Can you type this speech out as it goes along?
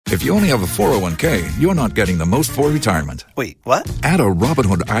If you only have a 401k, you're not getting the most for retirement. Wait, what? Add a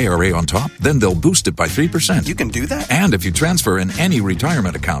Robinhood IRA on top, then they'll boost it by 3%. You can do that? And if you transfer in any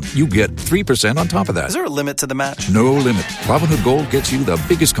retirement account, you get 3% on top of that. Is there a limit to the match? No limit. Robinhood Gold gets you the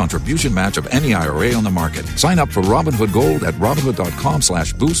biggest contribution match of any IRA on the market. Sign up for Robinhood Gold at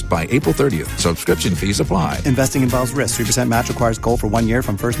Robinhood.com/boost by April 30th. Subscription fees apply. Investing involves risk. 3% match requires gold for 1 year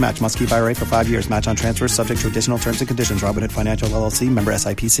from first match. Must keep IRA for 5 years. Match on transfers subject to additional terms and conditions. Robinhood Financial LLC, member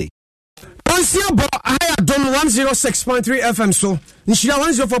SIPC. Kasiebo I Dom 106.3 FM so Nshira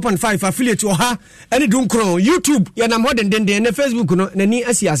 104.5 affiliate oha ene dunkron YouTube ya na modern den na Facebook no nani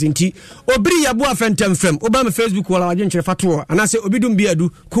asiase nti obiri yabo afentem fam oba me Facebook wala waje nkyere fato ana se obidum bi adu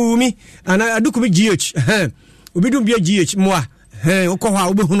kumi ana adu kumi GH obidum bi GH moa ukọ ha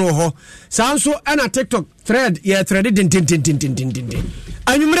obehunu ho sanso ana TikTok thread ya thread din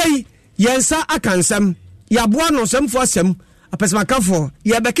anwumrei yensa akansam yabo no samfo asem apesma kafo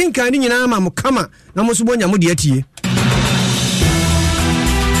ya bekinka ni nyina ma mo kama na mo so bonya mo de atie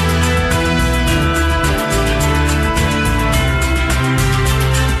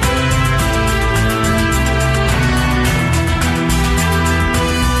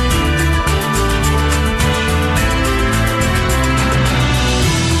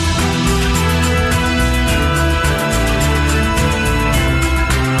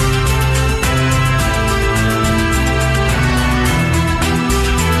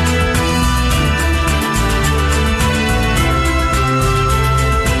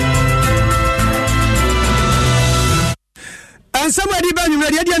somebody ban you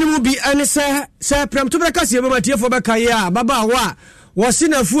ready any be and say pram to be Kasiebo matie for be kai a baba wa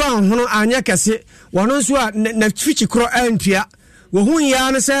wasina fu anhono anya kese wono so a na fichi kro antua wo hu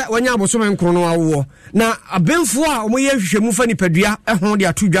ya ne se wanya abosom nkro no awo na abenfo a omoye hwehwemu fa nipadua ho de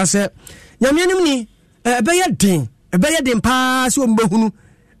atodwa se nyamenim ni ebe den pa se ombehunu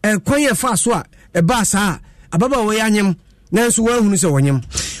kwan ye fa so a eba sa ababa wo ya nyem nanso wo hunu se wonyem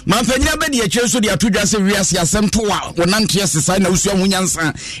manfanyina be de akye so de atodwa se wiase asem to a wonanto sesa na usu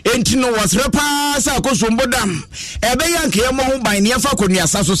ahunyansa enti no wasre pa sa Akosombo dam ebe ya nke mo ho ban ne afa konua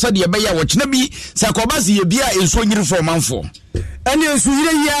sa so se de ebe ya wo kina bi sa kobase ye bia enso nyiri for manfo ene enso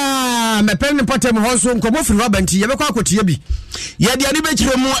yire ya mepen ne potem ho so nkomo firi robanti ye be kwa akotie bi ye de ani be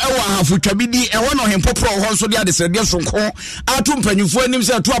kire mu e wa hafotwa bi di e ho no hempopro ho so de ade sede sonko atu mpanyufo anim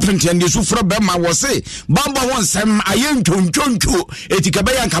se atu apentende su fro be ma wo se bamba won sem aye ntontonto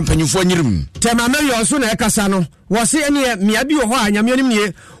etikabe ya kampanyufo nyirim tema me yo so na ekasa no wo se ene mia bi wo ho anyame anim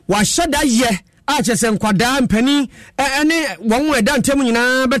nie wa hyada ye a chese nkwada mpani ene won eda ntem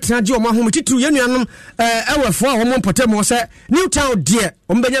nyina betena je o mahom titru yenuanom ewefo a wo mpotem wo se Newtown de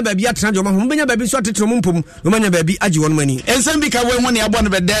ombenya baabi atena je o mahom ombenya baabi so atetro mpom omenya baabi age won mani ensem bi ka we ho ne abo no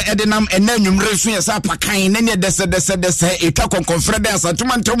bede edenam ena nwumre so yesa pakan ne ne dese etwa konkonfrede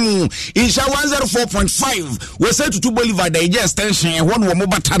asatomantamu insha 104.5 we say to Bolivar da ije extension ho no mo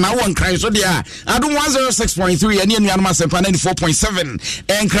bata na won kran so de a ado 106.3 ene nuanom asempa 94.7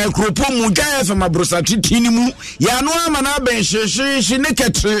 enkran kropo mu gaya mabrosa titini mu ya no ama na ben hyehyehye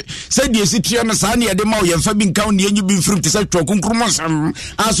Naket se die sitia no sa na ye de ma ye mfa bi nka ne enyu bi mfiri tisa twokunkrumosam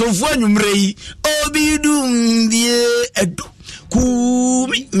asofo anwumre yi obidum die edu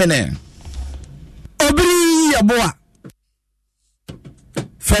kumi mene obri aboa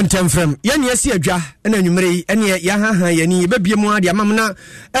fentem frem yani asi adwa na anwumre ene ya haha yani bebie mu ade amamna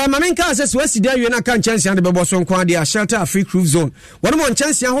mamenka asese wasidi awie na ka nchanse ade bebo so nko ade a shelter free cruise zone wono mo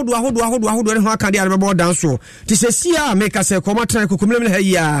nchanse ahodo ne ho aka ade bebo dan so ti se sia make se komatra kokomlem ha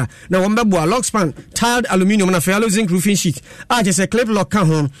ya na wombebo lockspan tiled aluminium na ferro zinc roofing sheet a je se clip lock ka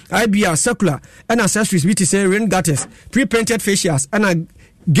ho ibia circular and accessories bi ti se rain gutters pre-painted fascias and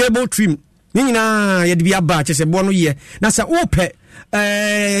gable trim nyina ye de bia ba je se bo no ye na se ope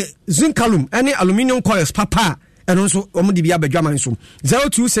zinc column any aluminium coils papa and also omudi bia badwaman so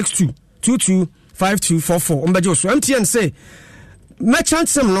 0262 225244 ombajo so MTN say merchant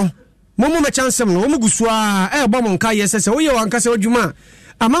sem no momo merchant sem no omugusu a bom nka yesese oye wanka se odwuma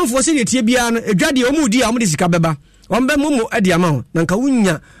amanfo se de tie bia no edwade omudi a omudi sika beba ombe momo ade ama na nka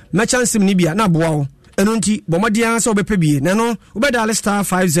wunya merchant sem ni bia na boa wo eno nti bomadia se obepe bie na no obedale star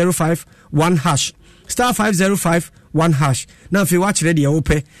 505 1 hash star 505 1 hash na fe watch ready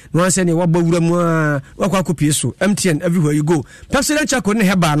ope no answer ne wabawura mu wakwa kopie so MTN everywhere you go president chako ne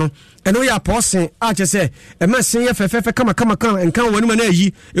heba no eno ya posen a che se e ma sen ye fefefe kama enkan wanu ma na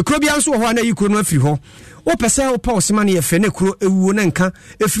yi ekuro bia nso ho na yi kuro no afiri ho o pese o pa osema ne ye fe ne kuro ewuo na nkan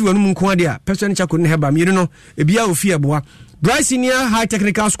efiri wanu mu nko ade a president chako ne heba miru no ebia ofi eboa Bryce Senior High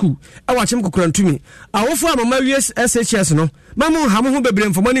Technical School e wa chem kokorantumi awofo amama US SHS no mamu hamu ho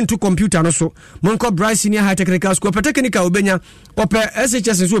bebrem for money into computer no so monko Bryce Senior High Technical School per technical obenya ope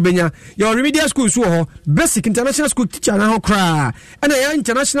SHS so obenya your remedial school so ho basic international school teacher na ho kra and ya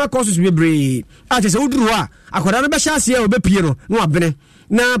international courses bebre a tese uduru a akoda no be hya ase e obepie no no abene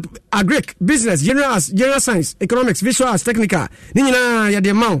na agric business general science economics visual arts technical ni nyina ya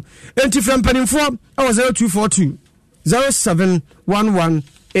de maw enti from panimfo I was 0242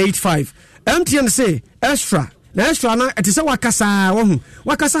 071185 MTN say extra na extra na etise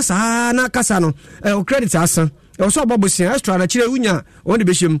wakasa sa na kasa no credit asa also abobosia extra na kire unya on de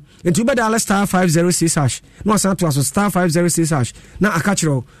beshem enti ubeda star 506# no san to aso star 506# na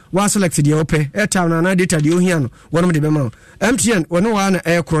akachiro wa select the ope airtime na data de ohia no wonom de bema MTN wono wa na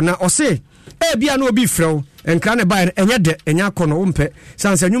ekro na ose bia na obi frew enkra ne buy enye de enya kono umpe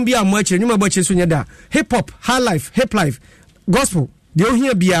sansa nyum bia mo akire nyum abachi so nyeda hip hop high life hip life gospel de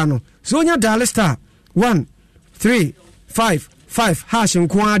ohia bia no so nya dial star 1-3-5-5 hash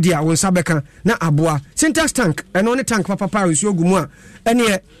nko adia won sabeka na aboa syntax tank eno ne tank papa nsuo gumu a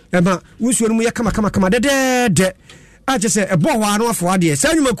ene eba nsuo no mu ye kama de aje se ebo wa no afo ade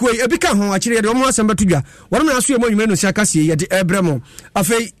sa nyuma kuoi ebika ho akire de omo asamba tudwa wono na aso e mo nyuma no sia kase ye de ebremo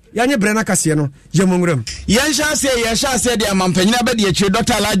afei yanye brena kase no yemongram yansha se de amampanyina be de akire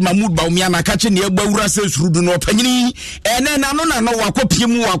Dr. Alhaji Mahmoud Baumia na kache ne agbawura se surudu no panyini ene na no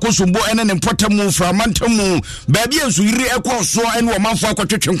wakopiem Akosombo ene ne potamu framantamu ba bia nsuyiri ekoso ene wo manfo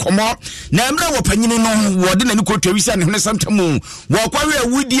akotwetwe nkomo na emra wo panyini no wo de na ni kotwawisa ne santamu wo kwawe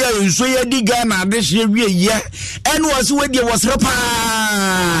awudi a nso ye diga na adehye wie ye ene wo se wadi wo srepa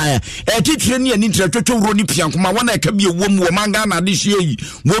titire ne ani twetwe wuro ni piankoma wona eka bia wo mu wo manga na adehye yi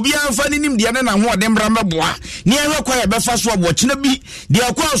obi anfa ni nim de na ho de mbra meboa ne ehwe kwa ye befa so abo kina bi de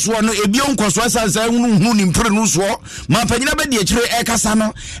akwa so no ebi onkoso asansa hunu ni mpre no so mampanyina be de akire ekasa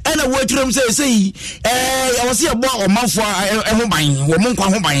no ena wo atwirem sei ya wose ebo omanfo ho ban wo monkwa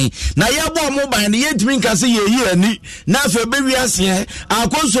ho ban na ye ebo mo ban ne yetimi nkase ye yi ani na afa be wi ase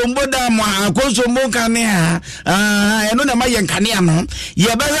Akosombo da mo Akosombo kane eno na maye nkane ano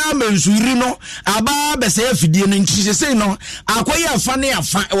ye be ha mensuri no aba be se afidie no nchi sei no akoye afa ne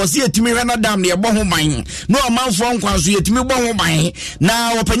afa wose yetimi hwe na dam ne ebo ho ban no amanfo nkwa so yetimi bo ho ban na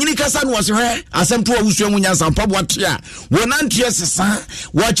wopanyini kasa no wose hwe asemto awusu amunya sampa boate a wonantie sesa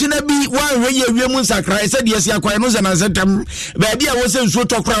wachina bi wanhwe ye wiem nsakra ese de esi akwa no zana zetam ba bia wose nsuo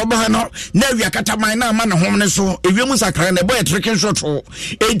tokra oba no na awia kataman na ama ne hom ne so ewiem nsakra ne boy treken shoto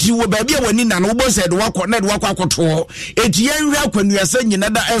enti wo ba bia wani na no bo se de wakọ na de wakọ akoto enti yanhwe akwanuasa nyina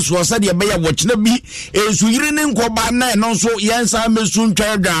da eso se de be ya wachina bi esuyire ne nkoba na no so yansa mesu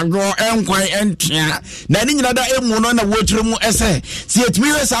ntwa dwago enkwan entia na ni nyina da emu no na wotire mu ese si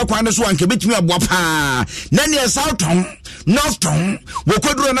etimi we sa akwan ne so anke betimi aboa pa na ne southton northton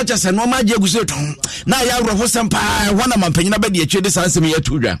wokoduro na chese no ma je guseton na ya wro sempa wana mampanyina be de atwe de sansem ya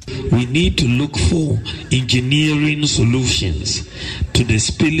tudwa. We need to look for engineering solutions to the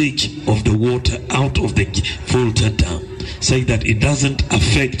spillage of the water out of the Volta Dam, so that it doesn't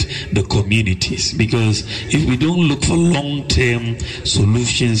affect the communities. Because if we don't look for long-term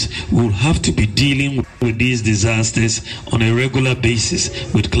solutions, we'll have to be dealing with these disasters on a regular basis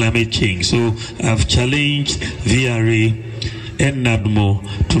with climate change. So I've challenged VRA and NADMO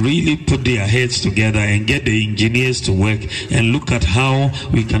to really put their heads together and get the engineers to work and look at how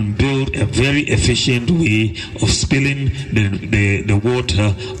we can build a very efficient way of spilling the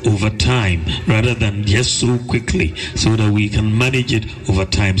water over time rather than just so quickly, so that we can manage it over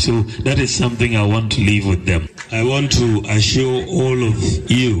time. So that is something I want to leave with them. I want to assure all of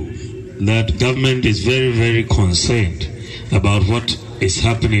you that government is very, very concerned about what is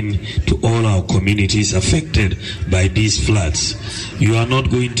happening to all our communities affected by these floods. You are not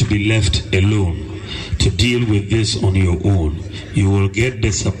going to be left alone to deal with this on your own. You will get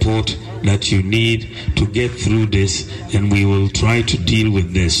the support that you need to get through this, and we will try to deal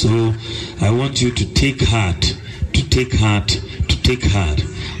with this. So I want you to take heart,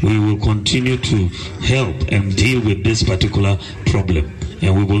 We will continue to help and deal with this particular problem,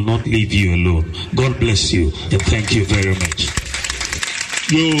 and we will not leave you alone. God bless you, and thank you very much.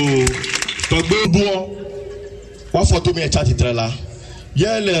 Yo, Bagbo, what for to me a chatty trailer?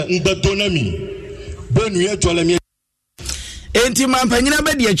 Yell, Nbatonami, Benuya Tolemi. enti mampanyina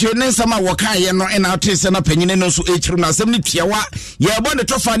be de akire ne nsama wokaye no ena atese na panyine no so ekire no asem ne tiawa ye bo ne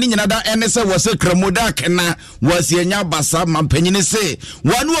tofa ne nyina da ene se wose kramoda kena wasienya basa mampanyine se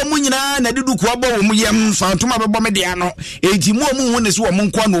wanu omu nyina na didu ko abo wo mu yem fantoma bebo me de ano enti mu omu woni se wo mo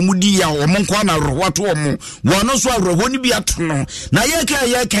nkwa na omu di ya wo mo nkwa na rohwato omu wono so awroho ni bi atono na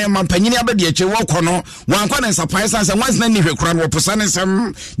ye ka mampanyine abede akire wo kono wankwa na nsapan sansa wansna ni hwekura no posane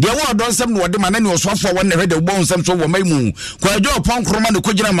nsem de wo do nsem no de ma na ne osofo wo ne hwede wo nsem so wo maimu kwajo ponkroma ne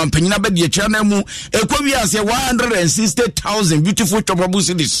kogina mampanyina abede akire na mu ekwabi ase 160,000 beautiful chopabu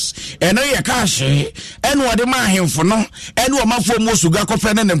cities eno ye cash eno wode ma ahemfo no eno wo mafo mo suga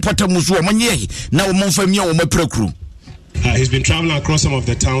kofe ne mpota musu wo monye na wo monfa mia wo maprekru. He's been traveling across some of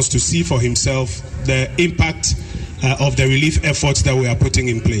the towns to see for himself the impact of the relief efforts that we are putting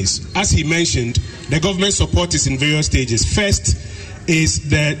in place. As he mentioned, the government support is in various stages. First is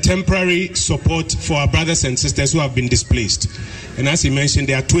the temporary support for our brothers and sisters who have been displaced. And as he mentioned,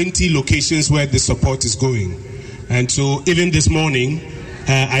 there are 20 locations where the support is going. And so even this morning,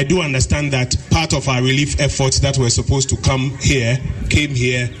 I do understand that part of our relief efforts that were supposed to came here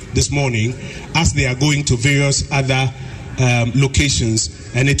this morning, as they are going to various other locations,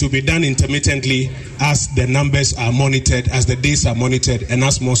 and it will be done intermittently as the numbers are monitored, as the days are monitored, and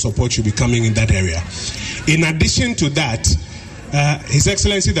as more support should be coming in that area. In addition to that, His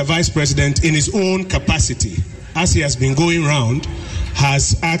Excellency the Vice President, in his own capacity, as he has been going around,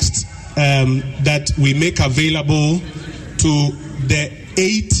 has asked that we make available to the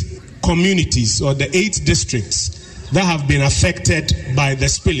 8 communities or the 8 districts that have been affected by the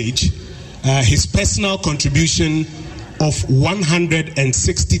spillage, his personal contribution of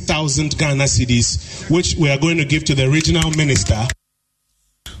 160,000 Ghana cedis, which we are going to give to the regional minister.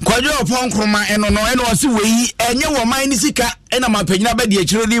 Kwajo ponkroma eno no eno wasi wei enye wo man ni sika ena mapanyina ba de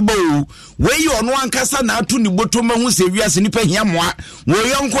akire ni bo wei ono ankasa na atu ni boto ma hu se wiase ni pahia moa wo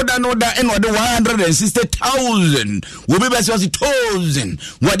yonko da no da eno de 160,000 wo be bese wasi 1000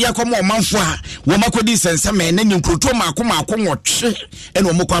 wadi akomo o manfo a wo makodi sensema na nyinkoto mako nwotwe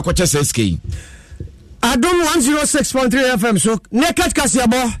eno mo kwa akoche SK Adom 106.3 FM so Naket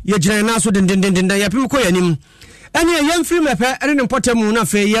Kasiebo ye gyina na so dendendenden ya pem ko yanim ene yam free mepe ene ne potamu na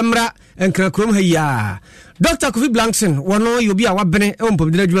fe yemra enkrakrom ha ya Dr. Kofi Blankson wono yobi a wabene e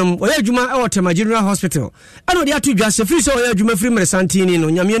mpomdina adwuma oya adwuma e Otema General Hospital ene de atu dwase free so oya adwuma free mere santini no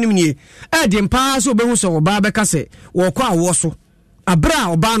nyame anim nie e de mpa so obehu so oba be kase wo kwa awo so abra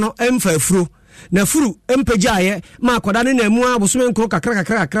oba no emfa afuro na furu empagyaye ma akoda ne namu abosome nkro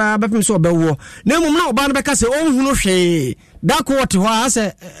kakra bepem so obewo na mum na oba no be kase onhunu hwe da ko wote ho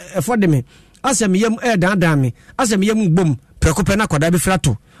ase efodeme ase meyam dan me ase meyam gbom prekope na akoda be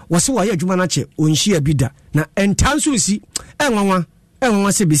frato wose wa ye adwuma na che onhia bida na entanso si enwanwa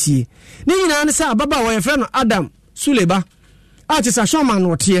se besie ni nyina ne sa baba wo ye frɛ no Adam Suleba a che sa shoman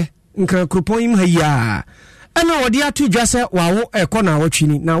wote nkra kropon im haya ena wode atu dwase wawo ekɔ na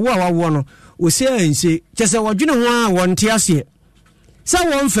watwini na wo a wawo no ose anse chese wadwene ho a wonte ase sa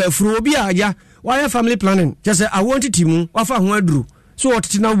won fa afuro obi aja wa family planning chese awon titimu wafa ho aduru so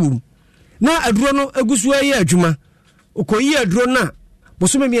wotete na wum na aduro no egusu ayi adwuma okoyi aduro na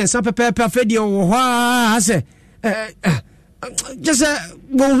bosome mi ensa pepepe afedie wo ho ase chese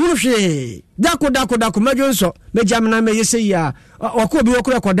won huru hwe dako medwonso mejamna me yese ya wako bi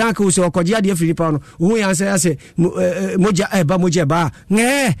wokura kodan ka use wakoje ade Filipa no hu ya ase moja moja ba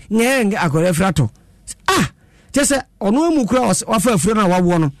nge akore frato chese ono mu kura wafa afuro na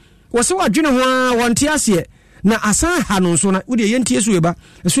wawo no wose wadwene ho a wonte ase na asan ha no so na wode yentie Suleba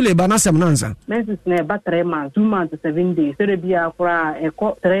na sem nansa menses na ba 3 months 2 months 7 days so be akura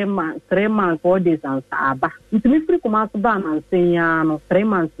eko 3 months 4 days and aba ntimi free kuma so ba na nsenya no 3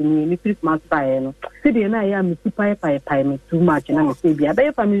 months ni free kuma so ba no se de na ya mi pai me too much na me se bia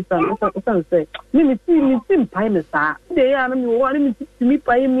be family plan so say mi pai me sa de ya na mi wo na mi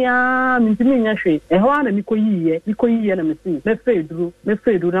pai mi a mi nya hwe e ho na mi koyiye na me se me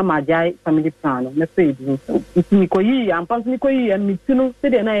fedru na majai family plan me fedru Mikoyi, ampanso Mikoyi, and Mitino,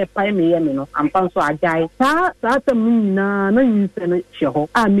 said and I pay me, ampanso ajai. Sa na yin sheho.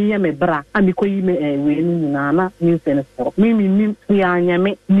 A me me bra, a Mikoyi me winning nana, new senator. Mimi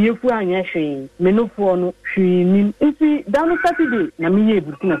yanyame, nefu anyashe, menofo no, she nim. If down Saturday, na me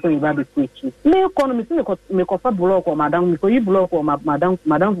Burkina Faso baby switch. Me economy me kofa block or madam Mikoyi block or madam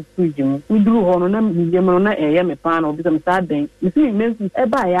Fujim. We do hono na yemona me pan or become sad day. You see, men's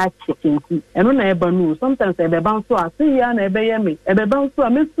eba ya chicken, and on eba no, sometimes beba nso a see ya na ebe ye me beba nso a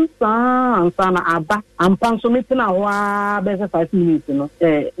mesu ansa na aba ampa nso metina ho a be 5 minutes no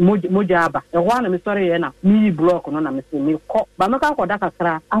moja aba ho na me sorry ye na me block no na me se me ko ba me ka koda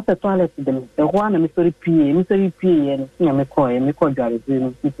kakra after toilet dem ho na me sorry pie ye no na me ko dware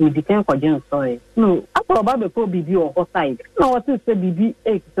no me diken ko gen sorry no after ba be ko bibi o side na what say bibi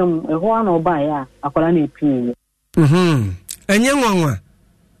exam ho na oba ya akola na pie enye nwanwa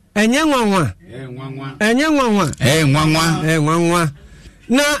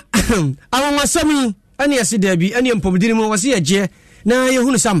na awanwasami ani asidabi ani mpomdiri mu wase yaje na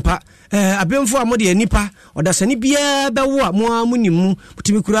yehunu sampa abemfo amode anipa odasani bia bewo a mo amunimu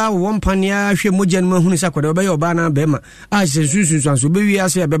mutimi kura wo mpania hwe mogya no hunu sakwada obaye oba na bema a sensusunso bewi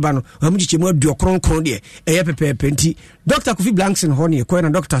ase abeba no amuchiche mu adu okronkron de eye pepepe nti Dr. Kofi Blankson ho ne ko na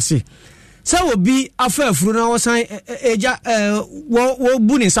doctor se sa obi afa afuru na wosan eja wo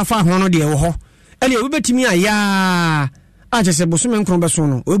bu ni safa ho no de wo ho ele obi betimi aya a chese bosome nkron beso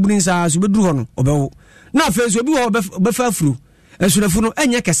no obu ni sa so beduru ho no obewo na afa so obi wo befa afuru esurefu no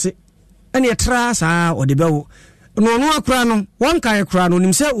enye kese ene etra sa ode bewo no no akra no won kai kra no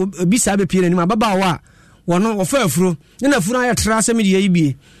nim se obi sa be pie na baba wa wono wo fa afuru na afuru aye tra se me de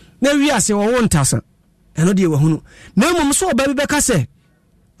yibie na wi ase wo won tasa eno de wo hunu na mum so oba bi be kase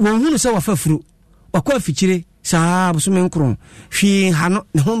won hunu se wa fa afuru wakwa afichire sa bosome nkron hwi ha no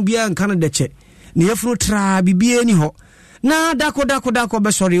ne ho bia nka no deche ne afuru tra bibie ni ho na dako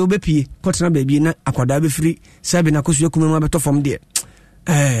be sorry obepie kotena baabi na akoda be free sabe na kosu akuma ma beto fom de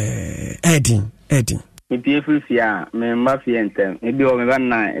edin ipie free fia me mba fie ntem ebi o me ba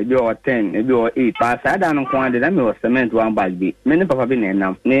na ebi o 10 ebi o 8 pa sa da no kwa de na me o cement one bag bi me ne papa bi na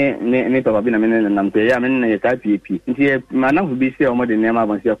enam ne papa bi na me ne enam pe ya me ne yeta pie nti ma na fu bi se o mo de ne ma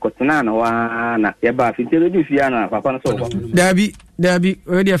bon se kotena na wa na ye ba fi tele bi fia na papa no so dabi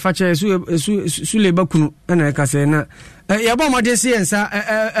we de fa che su le bakunu na ka se na ya ba mo de siensa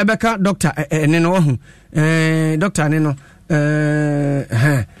ebeka doctor ne no ho doctor ne no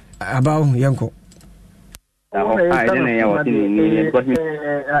about yanko I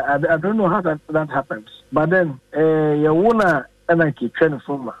don't know how that happens. But then, you wanna and I keep training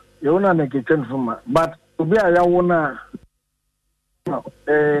for me. You wanna make a train for me. But to be a wanna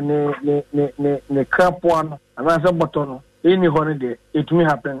ne crap one another button any holiday. It may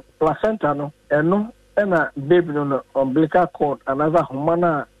happen. Placenta no and no and a baby no umbilical cord another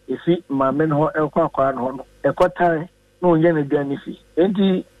humana if it my men ho elko no a quarter no yen benefit.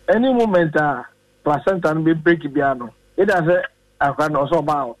 Any moment placenta and be break piano. It has I can also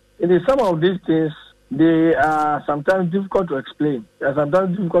about. It is some of these things they are sometimes difficult to explain. I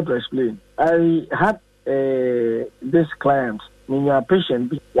had this client, meaning a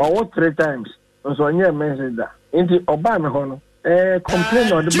patient, 3 times. So I mentioned that. In the Obama hono,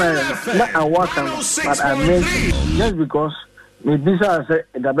 complain on the man, not a worker, but I mentioned just because me this I say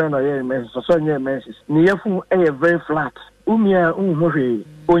the band of your message, so your message. Niafu a very flat. Umia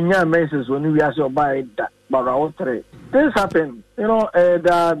onya messages when we are so by that but our 3 things happen, you know,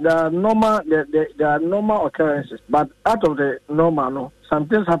 the normal occurrences, but out of the normal, no, some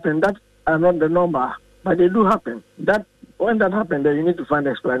things happen that are not the normal, but they do happen. That when that happens, then you need to find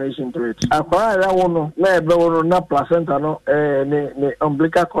explanation to it. Acquire that one, no placenta, no, the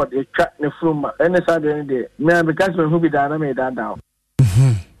umbilical cord, a track, the fluma, any side any day. May because when who be dynamic that down.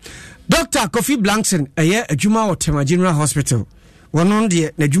 Dr. Kofi Blankson, a year a Juma or Tema General Hospital. One on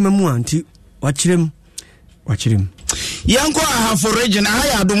the Juma Muanti, watch him. Yanko have for region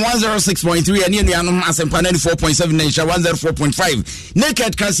I do 106.3 and the anum as 94.7 nation 104.5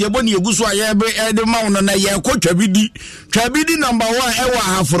 Naket Kasiebo ni Gusu ayebe the mountain na ye ko twabidi number 1 ewa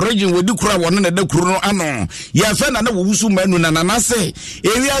have for region we do kura won na de kuro ano ye fe na wo wusu manu na na se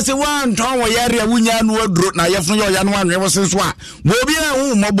ewia se wan ton wo yare awunya no aduro na ye fun yo ya no anwe wo senso a wo bi na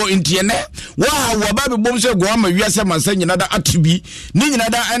hu mobo ntiene wa ba be bom se go ama wia se mansa nyina da atibi ni nyina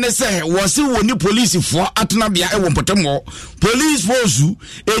da ene se wo se wo ni police fo atena bia e wo potamo police force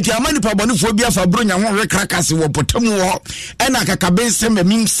eti amani paboni fo bia fa bro nya ho rekrakase wo potamo wo ena kakabe sem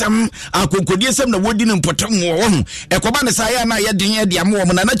memsem akokodie sem na wodi ni potamo wo ekoba ne sa ya na ye den ye de am wo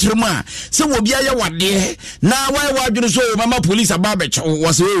na na kiremu a se wo bia ye wade na wa adwunu so mama police ababe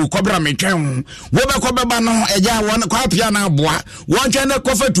wo se wo kobra metwen wo be kobeba no eja won kwa pia na aboa won twa ne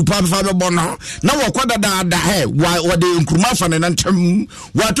kofa tupa fa be bono na wo koda da he wo de nkuruma fa ne ntam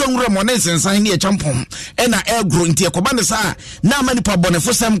wo to nwura mo ne sensan ne e champom ena egro ntie koba ne sa na mani pa bone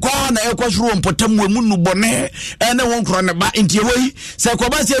fo sem ko na ekosoro mpotam wemu nu bone ene won kro ne ba ntie wei se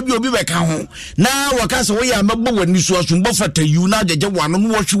koba se bi obi be ka ho na waka se wo ya mebo wani so asumbo fata yu na jeje wano no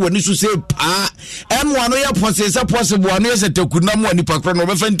wo hwe wani so se pa em wano ya posese possible wano ya se tekuna mu ani pakro no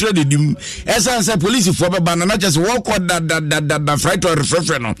be fa ntre dim esa se police fo be ba na just walk da fright or refresh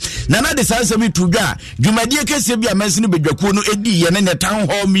no na de sanse mi tudwa dwumadie kese bi amansi no bedwakuo no edi ye ne town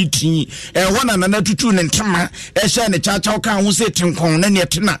hall meeting hona na tutu ne ntema hye ne chacha ka ho se tenkon na ne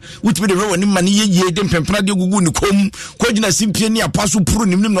tena wutbi de wani mane ye de mpempena de gugu ne kom kogina simpie ni apaso puru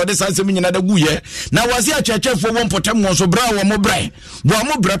nim no de sanse mi nyina da guye na wase acheche fo won potem won so bra wo mo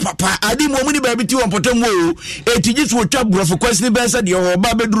bra papa adi mo mu ni ba bi ti won potem wo etiji so twa brofo kwasini bensa de ho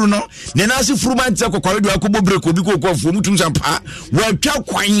ba beduru no ne na se furuma nte kokware de akobo break obi kokofo mutum sampa wa twa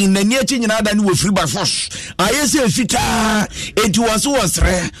kwan na ni achi nyina da ne wo free by force ayese fita enti waso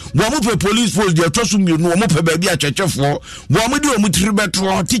wasre wo mo pe police force de to so mi no wo mo pe ba bi achechefo wo mo de wo mutiri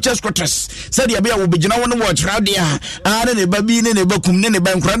beto teachers quarters said ya bia wo begina wo no wo tra de a ne ba bi ne ba kum ne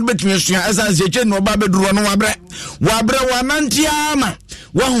ba nkran betumi sua asanse che no ba beduru no wabre wanantiama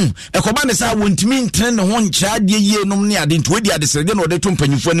wahu ekoba ne sa wontimi ntene ne ho ncha de ye nom ne ade nto di ade sede no de to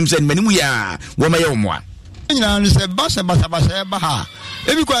mpanyufo nim se manimu ya wo ma ye wo moa nyina no se basa ba ha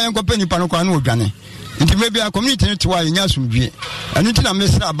ebi kwa yen kopani pa no kwa no odwane nti mebi a community ne tiwa nya asumdue anu ti na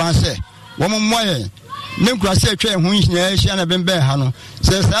mesra ban se wo mo moye ne nkura se atwa ho nhia hia na bembe ha no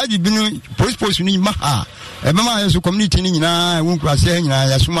se saa di binu police ni ma ha e be ma yeso community ni nyina wo nkura se nyina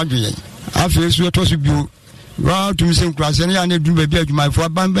ya sumadwe afi so to so bio wa to mi se nkura se ne ya na du ba bi adwumayefo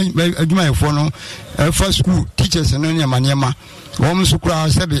ban adwumayefo no for school teachers no ne manema wo mo so kura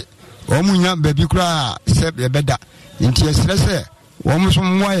sebe wo mo nya ba bi kura sebe beda nti esrese wo mo so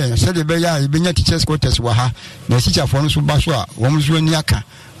moye se de be ya be nya teachers quarters wa ha na teacher for no so ba so a wo mo so ni aka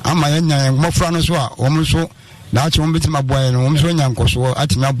ama ya nya mofra no so a wo mo so na achi wo betima boye no wo mo so nya nkoso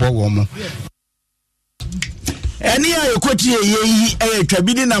atimi abo wo mo eni ayo kotie ye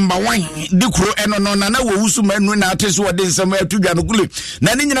twabidi number 1 dikuro eno no na wo wusu manu na ateso wode nsem atudwa no kule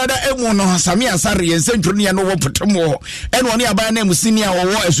na ni nyina da emu no sami asare ye nsentro ne no wo potemo eno ne aba na musini a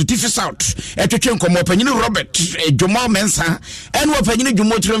wo esutifi south etwetwe nkomo panyini Robert Jomo Mensa eno panyini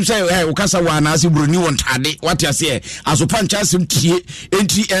Jomo trem say wo kasa wa na asibroni won tade wate ase asopa ncha asem tie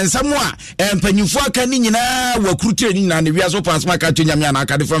enti ensamo a mpanyinfo aka ni nyina wakurute ni nyina ne wi asopa asma ka twanyame na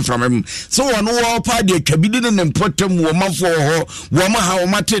aka de from so wono wo pa de twabidi ne potem wo mafo ho wo ma ha wo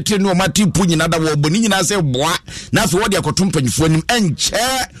matete no matipu nyina da wo boni nyina se boa na so wo de akoto mpanyifo nim enche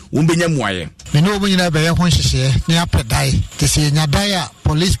wo benya muaye me no bo nyina be ye ho hyehyɛ ne apedai te se nyadai a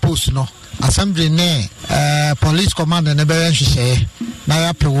police post no assembly ne police commander ne be ye hyehyɛ na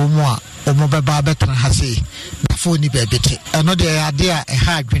ya pe wo mu a omo beba betra hase na phone be bete eno de ade a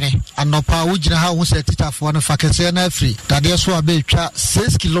ha adwene anopa wo gina ha wo se titafo no fakese na free dade so abetwa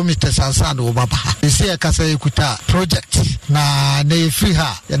 6 kilometers ansa na wo baba ese e kasa ekuta project na free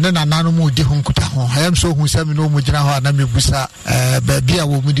ha ene na nanu mu di ho nkuta ho ayam so hu sami no mu gina ho na mebusa ba bia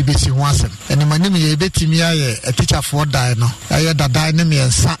wo mu di besi ho asem ene manim ye betimi aye titafo dai no aye dadai ne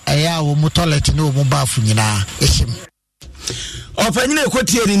miensa aya wo mu toilet ne wo mu bafu nyina ehim opanyine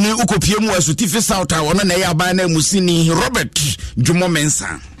kotieri ni ukopie mu asutifi south a wono na ya ba na musini Robert Jomo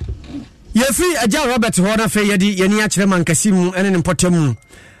Mensa yefi aja Robert hona fe yedi yeni akire man Kasimu ene mpotemu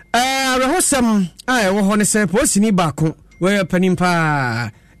rehosam wo hone se posini bako we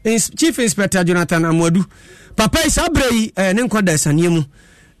panimpa Chief Inspector Jonathan Amwadu papa isabrei ne nkoda sanemu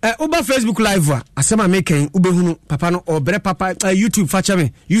uba Facebook live asema meken ubehunu papa no obre papa YouTube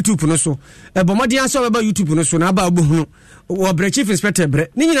fachame YouTube no so bomodi anso ba YouTube no so na ba ubehunu obre Chief Inspector bre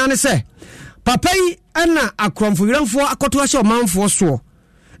ni nyina ne se papa yi ana akromfo wiramfo akoto ahye omanfo so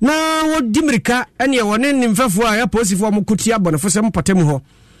na wodi mirika ene wone nimfafo a ya posifo mo kutia bonefo se mpotemu ho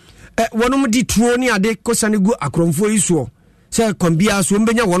wonom di tuo ni ade kosane gu akromfo yi so se kombia so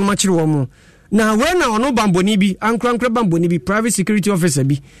mbenya wonom akire wo mo na when ono bamboni bi ankra bamboni bi private security officer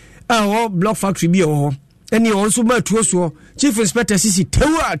bi wo block factory bi ho eni also ma tuo so Chief Inspector sisi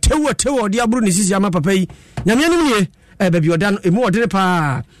tewa di aburu ni sisi ama papa yi nyame anu nie baby odan emu odene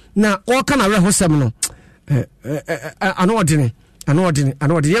pa na o kana re hosem no ano odene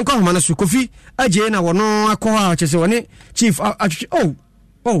yenko homa na su kofi aje na wono akọ ha chese woni chief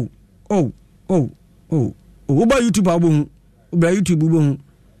uba YouTube abu ubra YouTube ubu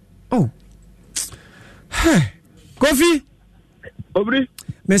Kofi Obri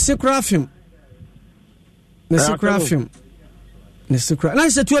Mesikra film na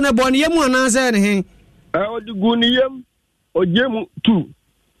se tu na boni yemu ananse ne he odiguniyam ojemu 2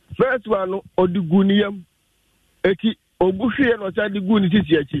 first one odiguniyam eti obuhwe no sa diguni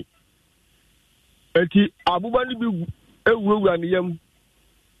titi achi eti abuba ni bi ewura ne yam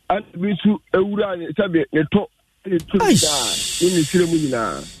an bi su ewura ne sabe ne to ne tu da ni sire mu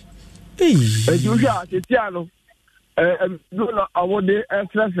nyina eti o hwa tetia no do na awode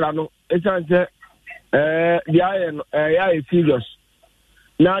extra no esanse dia no ya e serious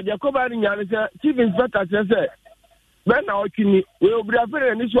na Jacoba ni nyane se chief inspector se ben na okini we obria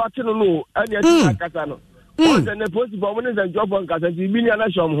fere ni so ate no ani ati akata no o se ne post for money and job on kasa ti bi ni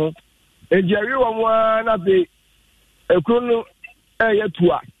ana shom ho ejeri wo mo na be ekunu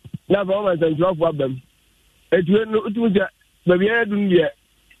yetua na ba o man job for abam etu no utu je ba bi ya dun ye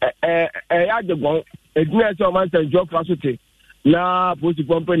ya de gon etu e se o man job for so te na post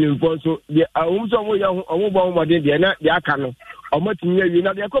company info so de awum so mo ya ho o mo bo mo de na de aka no o mo tinye wi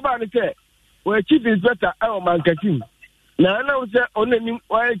na de ko ba ni se we chief inspector e o man katim na na se onanim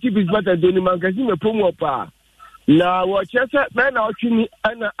we chief inspector do ni man katim e promo pa na wo chese na na otwini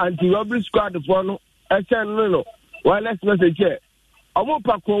ana anti robbery squad for no e se no wireless message here o mo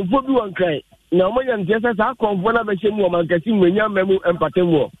pa konfo bi won kai na o mo yan chese sa konfo na be shemu o man katim menya memu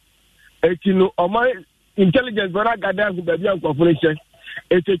empatemu eti no o ma intelligence bora gada ku baby ankofo ne hye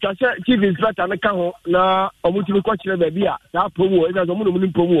eti twase chief inspector ne ka ho na o mo timi ko kire baby a sa promo e na so mo no mo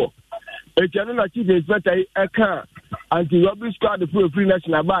promo eti ano na chief inspector e ka anti robbery squad for free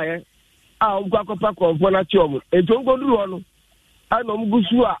national buy a o gwa kopa konfo na chi omo eti o goduru ho no ana o mo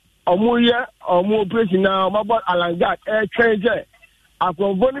gusu a o mo ye o mo operation na o mabo alanga e twenje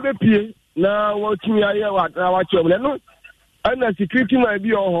akonfo ne be pie na wo timi aye wa na wa chi omo no ana security man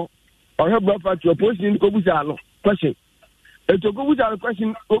bi o ho I have brought your post in Kobusalo question. It's a Kobusalo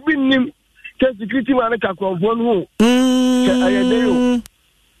question. Obi nim security man ka konfon ho. Ayede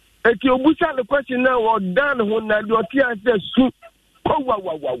eti obusa the question now or dan ho na do ti answer su.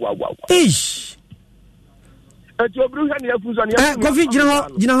 Wow. Ish. Eti obru ha ne afuso ne. Kofi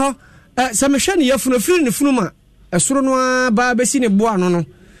gina ho. Sa me hwe ne yafunu firi ne funuma. Esoro no ba besi ne bo ano no.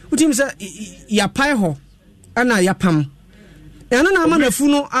 Utim sa ya pai ho ana ya pam. Eno na ama nafu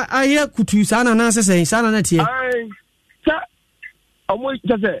no aye kutu sana na sese sana na tie ai sa omo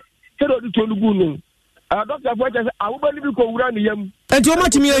jase kedo di tolu gunu doctor for jase awuba ni bi ko wura ne yam enti o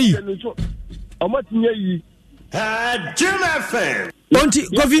matimi ayi omo timi ayi Jim FM onti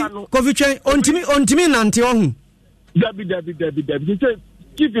kofi chen ontimi nante ohun dabi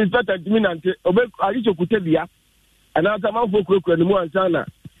chief inspector timi nante obe ari chokute bia ana ta man fo kuro ni mu ansana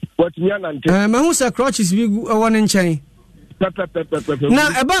watimi nante ma hu sa crutches bi won nchen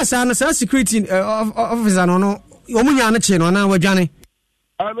na eba sa na sa security officer no omunya na che no na wadwane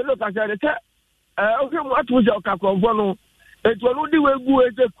me look at the o ke mu atu je ka konfo no etu no di wegu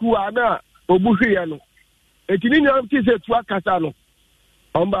ete ku ana obuhwe no etini nya ti se tu akasa no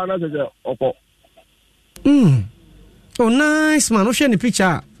omba na se oko oh nice man o share ni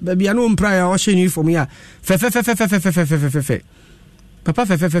picture baby anu mpra ya o share ni for me ya fe papa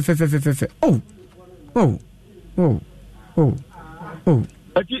fe oh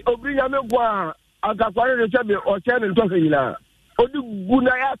ati obrinya me gwa agakware re chabe o chene ntoke yina odi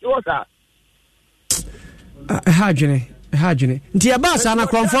guna ya tosa hajene nti abasa na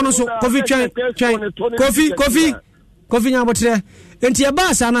kronfo no so kofi twen kofi nya botre nti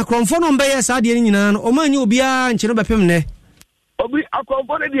abasa na kronfo no mbe sa de nyina no o manyi obia nche no bepem ne obi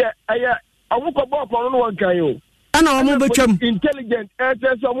akronfo ne de eye omuko bo ko no won kan yo ana o mo betwam intelligent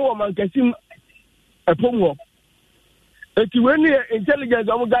so mo man kasim epomwo eti when intelligence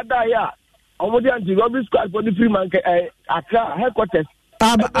omo gada ya omo di anti robbery squad for the free man Accra headquarters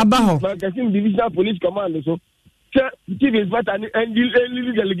abaho man kasim divisional police command so chief inspector and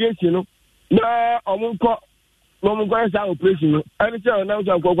delegation no na omo ko sa operation no any say na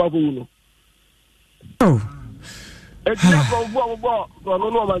so akwa no eti na ko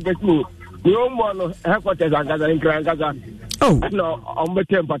no man kasim no headquarters angaza no omo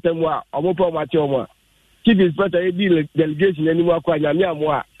tempatemu a omo po ma che omo chief inspector e delegation ani mu akwa nyame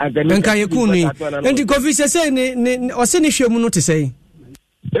amo a nka yekunu enti kofi sese ne o se ne hwemu no te sei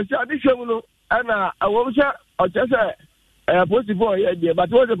esi adi hwemu no ana awo sha o chese police boy e dey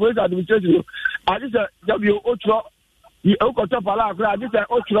but what the police administration no adi se w otro yi o ko to pala akra adi se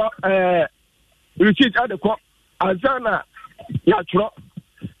otro retreat at the court ansana ya tro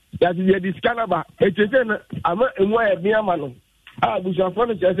ya di discanaba e chese na ama emu e bia ma no a bushafo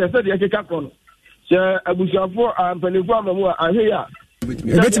no chese se de keka ko no abushafo ampanifo amamu ahwe ya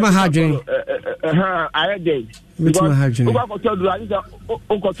betima hajin ayede betima hajin o ko to dura isa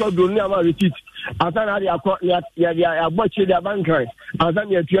o ko to dura ni ama repeat asana ari akọ ya agbochi dia bankai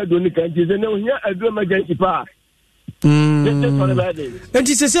asana ya tua doni kan je ne ohia adu emergency pa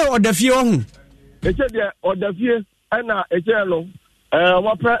enti sese odafie ohun eche dia odafie ana eche no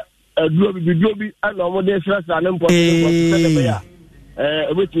wapre aduro bi ana omo de stress and important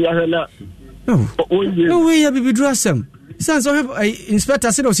obeti ya na no we ya bibidru asem sans o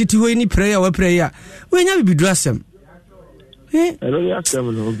inspector said o city ho ni prayer we prayer we nya bibidru asem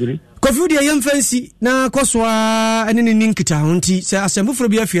Kofi dia yam fancy na koswa ene ne ninkita ho nti se asembufro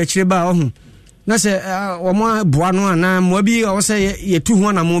bi afia kire ba ho na se wo mo boa no ana mo bi o se yetu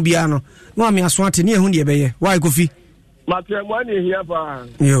ho na mo bia no no ame aso ate ne ehu de beye why Kofi mate mo ani hia pa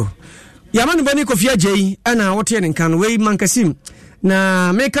yo yamani bani Kofi agei ana wote ne kan we mankasim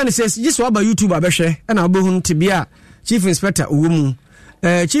na meka ne says jiso aba YouTube abehwe ana obohu nti bia chief inspector owomu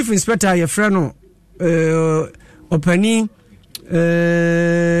chief inspector ye frɛ no opani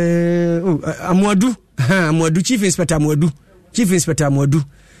Amwadu chief inspector Amwadu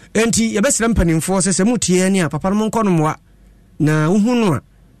enti yebesra mpanimfo sese mutie ani a papa no monko no moa na uhunu a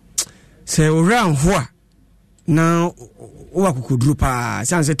se owra ho a na wa kokoduru pa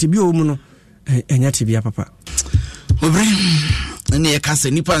sanse tibio mu no enya tibia papa obre ene kasa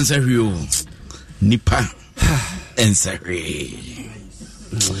nipa nsahwe o nipa ensahwe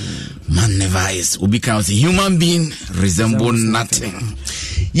man never is because a human being resemble nothing.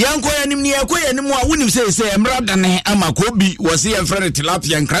 Yanko yanim ni yakoya ni mwa unim say emrada ne amakobi wasi ya friend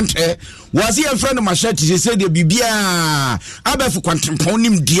tilapia nkrante wasi ya friend mashati say de bibia abefu kwantempo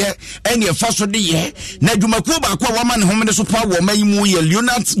nim de ene e faso de ye na dwumakuo ba kwa wama ne homde so pa wo mayimu ye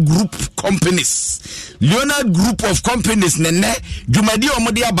Leonard Group of companies nene dwumadi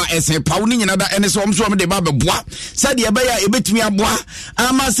omode aba esen pawo ni nyina da ene so omso omde ba beboa sade e ba ya ebetumi aboa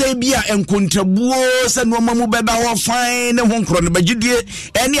ama say bia enkontabuo se no mamu beba ho fine ne ho nkro ne bagidie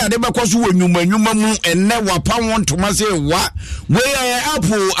ene ade bekoso wo nwuma mu enne wapa won to ma say wa we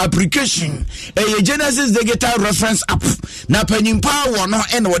apple application Genesis digital reference app na panimpa wo no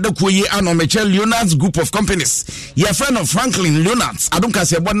ene wada koyi anomeche Leonard's Group of Companies your friend of Franklin Leonard's adon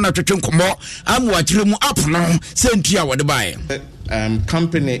Kasiebo na twetwe nkomo amwa kire mu app no sentua wode bae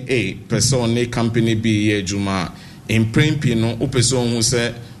company A person company B ye juma in prempi no opeso hu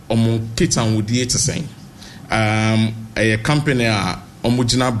se omo kitan wudie tesen a company a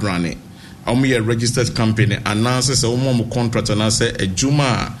omugina brane omo ye registered company announce say omo contract na say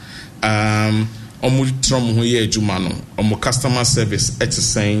ejuma omo trom ho ye ejuma no omo customer service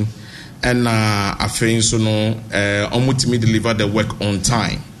etsen and afein so no omo timi deliver the work on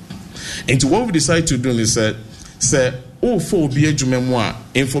time. And what we decide to do is say for be ejuma mu a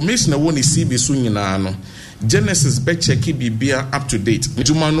information na woni CB so nyina no Genesis be check bibia up to date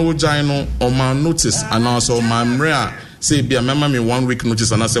ejuma no jai no o man notice announce o man mrea say bia mema me 1 week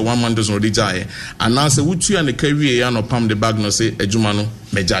notice and I say 1 month does no jai and I say wutu ya ne carry ya no pam the bag no say ejuma no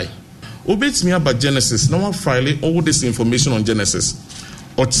mejai obetimi about Genesis no one file all this information on Genesis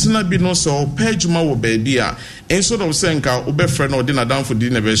otina bi no so page ma wo baby a instead of saying ka obefre no dey na down for the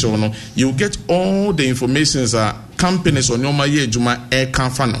innovation no you get all the informations companies on your maye ejuma e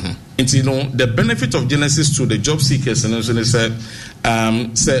kan fa no ho. You know the benefit of Genesis to the job seekers and so they said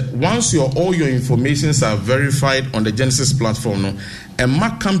once all your informations are verified on the Genesis platform no and my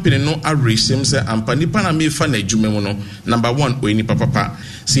company no arrange say ampanipa na me fa na ejuma no number 1 oni papa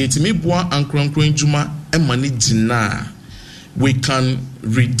say itimi boa ankronkron ejuma e mani jina we can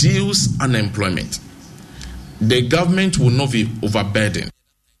reduce unemployment. The government will not be overburdened.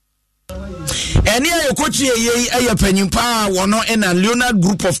 Any coach a penimpa one and a Leonard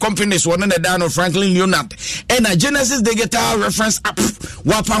Group of Companies one and a down of Franklin Leonard and a Genesis digital reference app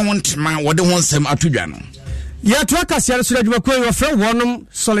wapa want man what they want some atujano. Ya tuaka siya sura jumakwe wafra wanum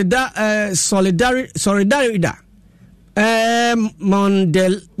solidarity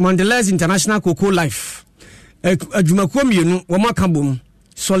Mondelez International Cocoa Life jumakwe mienu wamaka bom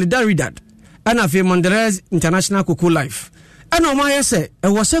solidaridad ana fe Mondelez International Cocoa Life ana wama yese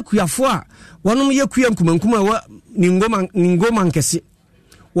wase kuyafo a wanum ye kuya nkumankuma wa ningoma nkese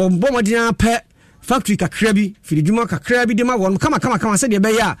wo bomodina pe factory kakra bi firi dwuma kakra bi de ma won kama se de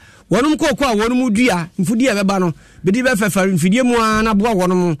be ya wonum kokko a wonum dua mfudi e beba no be di be fafari mfidie mu na boa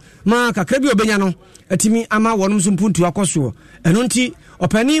wonum ma kakra bi obenya no atimi ama wonum so mpuntu akoso eno nti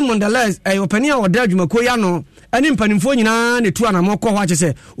opani Mondelez opani a oda dwumako ya no ani mpanimfo nyina ne tu anamoko ho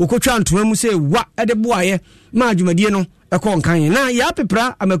ache okotwa ntoma mu se wa ede boaye ma adwumadie no ekọ nkan na ya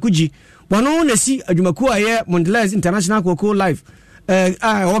pepra amakuji wano na si adwumako aye Mondelez International Cocoa Life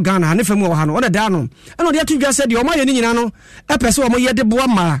organ ha ne famu wo ha no da no eno de atudwa se de o ma ye ni nyina no epese o mo ye de boa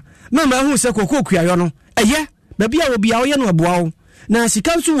mara ma hu se cocoa kuayo no eye ba bia obi a wo ye no aboa wo na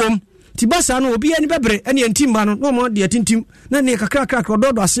sika nso wom tibasa no obi ani bebre ene antimba no no mo de atintim na ne kakra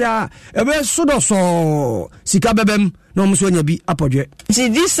ododo ase a ebe sodo so sika bebem na ɔmo so anya bi apɔdwe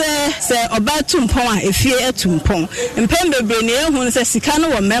gidi sɛ ɔba tumpɔn a efie etumpɔn mpɛn bebree ne ehun sɛ sika no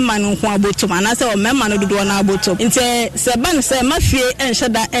wɔ mɛma no nko abotom anasɛ wɔ mɛma no dodoɔ na abotom nti sɛ ba no sɛ mafie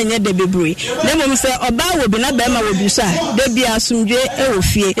enhyɛ da enye de bebree na mmom sɛ ɔba wɔ bi na bɛma wɔ bi so a de bi asomdwe ɛwɔ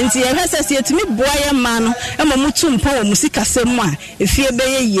fie nti yɛhwɛ sɛ sɛ yɛtumi boa yɛ ma no ɛma mu tumpɔn wɔ musika sɛm mu a efie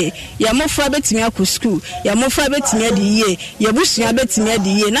bɛyɛ yie yɛ mofra betumi akɔ school yɛ mofra betumi adi yie yɛ busua betumi adi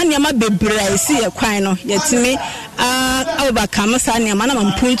yie na nneɛma bebree a esi yɛ kwan no yɛtumi overcome sa nneɛma na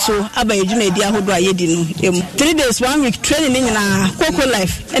mpunto aba edwumadi ahodo a yɛdi no 3 days 1 week training ne nyinaa koko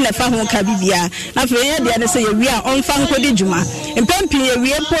life ɛna fa ho ka bibia na fe yɛ de sɛ yɛ wi a ɔmfa nkɔdi dwuma mpampi yɛ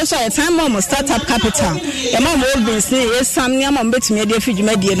wi po so yɛ time mo startup capital yɛ ma mo business yɛ sam nneɛma mo betumi adi afi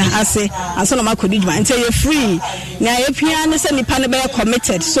dwumadi na ase anso na makɔdi dwuma nti yɛ free na yɛ pia ne sɛ nipa ne bɛyɛ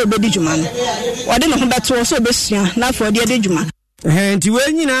committed so obedi dwuma no ɔde ne ho bɛto so obesua na afɔ ɔde adi dwuma nti we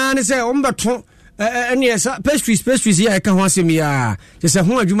nyinaa ne sɛ ɔmbato ɛne pastries yɛ ɛka ho asɛm yi a kyɛ sɛ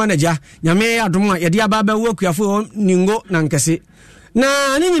ho adwuma na gya nyame adom a yɛde aba bɛwo akuafo ningo na nkɛse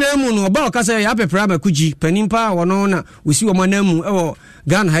na ne nyinaa mu no ɔba ɔka sɛ yɛapɛprɛ amakugyi panim pa a wɔno na wɔsi wɔ mana mu ɛwɔ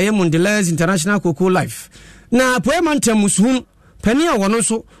Ghana hayɛ Mondelez International Cocoa Life na poema ntam musuhum pani a wɔno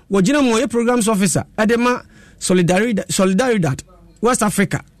nso wɔgyina mu ɔyɛ programs officer ɛde ma Solidaridad West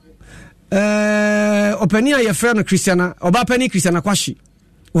Africa ɔpani a yɛfrɛ no Christiana ɔba pani Christiana Kwashi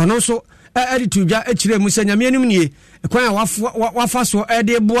wɔno nso ɛde tudwa akyire mu sɛ nyame anim nie kwan a wafa so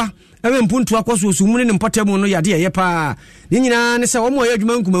ɛde boa ɛwɛ mpuntu akɔso so mu ne mpɔtamu no yade ɛyɛ paa ne nyinaa ne sɛ wɔn a yɛ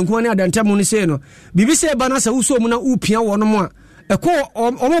adwuma nkumankuwa ne adantamu no sei no bibi sɛ ba na sɛ wuso mu na upia wɔn mu a ɛkɔ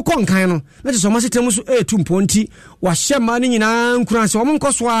ɔmo kɔ nkan no na kyɛ sɛ ɔmo asetɛmu so ɛtu mpɔnti wahyɛ ma ne nyinaa nkura sɛ ɔmo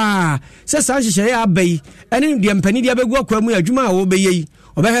nkɔ so a sɛ saa nhyehyɛ yɛ aba yi ɛne deɛ mpani deɛ bɛgu akwa mu adwuma a wɔbɛyɛ yi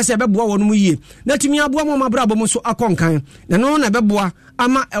ɔbɛhwɛ sɛ ɛbɛboa wɔn mu yie na tumi aboa mo mabrabɔ mu so akɔ nkan na no na ɛbɛboa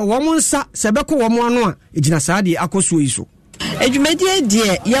ama wɔn nsa sɛ ɛbɛkɔ wɔn ano a ɛgyina saa deɛ akɔ so yi so edwumadie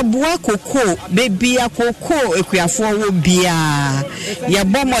deɛ yɛboa koko bebia koko ekuafoɔ wɔ bia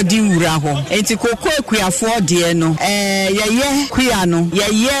yɛbɔ mɔden wura hɔ enti koko ekuafoɔ deɛ no yɛyɛ kuya no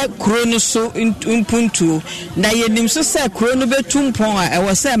yɛyɛ kuro no so mpuntuo na yɛnim so sɛ kuro no bɛtu mpɔn a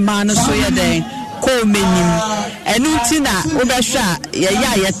ɛwɔ sɛ mmaa no so yɛ dɛn kɔ menim ɛno nti na wobɛhwɛ a yɛyɛ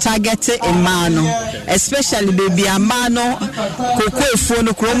a yɛtarget mmaa no especially baby ama no koko efuo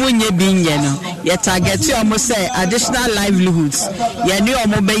no kuro mu nye bi nyɛ no yɛtarget ɔmo sɛ additional livelihoods yɛne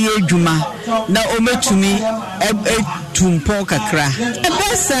ɔmo bɛyɛ adwuma na ɔmɛtumi tumpɔ kakra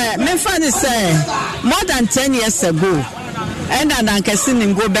ɛbɛsɛ memfa ne sɛ more than 10 years ago ɛna nankasi ne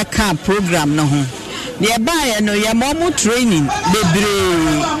ngo bɛka program no ho yɛbaeɛ no yɛma ɔmo training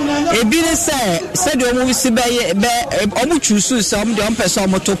bebree ebi ne sɛ sɛdeɛ ɔmo si bɛyɛ ɔmo twusu sɛ ɔmo deɛ ɔmpɛ sɛ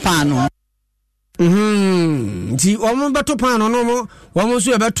ɔmo to paano nti ɔmo bɛto paano no ɔmo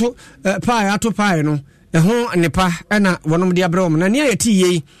nso yɛbɛto paa ato paa no ɛho nepa ɛna wɔnom de abrɛ ɔmo na nea yɛte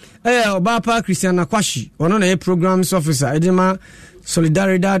yie ɔbaa pa Christiana Kwashi ɔno na yɛ programs officer ɛde ma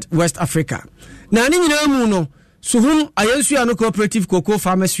Solidaridad West Africa na ne nyinaa mu no Suhum ayensu no Cooperative Cocoa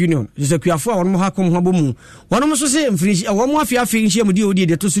Farmers Union jese kuafo a wono ha kom ho bomu wono so se mfiri womo afia nhia mu odi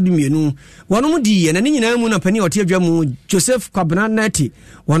de to so du mienu wono di ye na ne nyina mu na pani ote adwa mu Joseph Kwabena Nati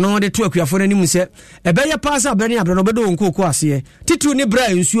wono de to akuafo na nim se ebeye pass abani abro no bedo nkoko ase titu ne bra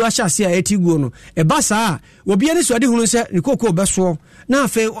nsu ahya ase a eti guo no eba saa obi ani so ade hunu se ne koko beso na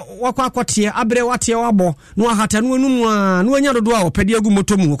afe wakwa akote abre wate wabo no ahata no anum a no anya dodo a opede agu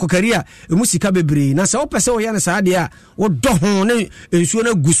motomu kokari a emu sika bebre na se opese wo ye ade a wodɔ ho ne nsuo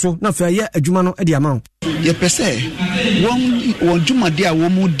na gu so na fa yɛ adwuma no de ama wo yɛpɛ sɛ wɔn dwumade a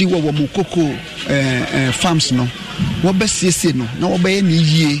wɔn di wɔ koko farms no wɔbɛsiesie no na wɔbɛyɛ ne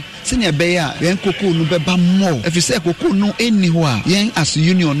yie sɛnea ɛbɛyɛ a yɛn koko no bɛba mmɔ ɛfiri sɛ koko no ɛnni hɔ a yɛn as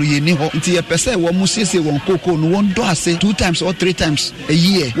union no yɛnni hɔ nti yɛpɛ sɛ wɔn siesie wɔn koko no wɔn dɔ ase 2 times or 3 times a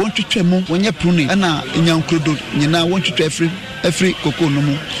year wɔn twitwa mu wɔnyɛ pruning ɛna nyankrodo nyinaa wɔn twitwa every koko no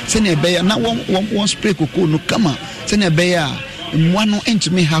mu sɛnea ɛbɛyɛ na wɔn spray koko no kama sɛnea ɛbɛyɛ a mmoa no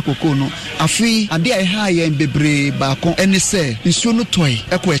ntumi ha koko no afei ade a ɛha yɛn bebree baako ɛne sɛ nsuo no tɔe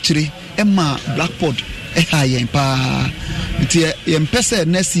ɛkɔ akyire ɛma blackpod ɛha yɛn paa nti yɛmpɛ sɛ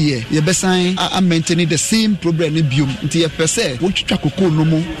next year yɛbɛsan a maintain the same problem ne biom nti yɛpɛ sɛ wɔtwitwa koko no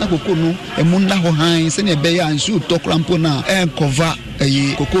mu na koko no ɛmu nda hɔ han sɛnea ɛbɛyɛ a nsuo tɔ kora mpo no a ɛnkɔva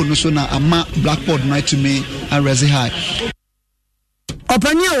ɛyɛ koko no so na ama blackpod no atumi arɛse high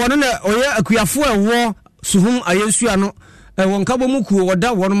ɔpani a wɔno na ɔyɛ akuafo a ɛwɔ Suhum ayensu no wɔn kabo mu kuo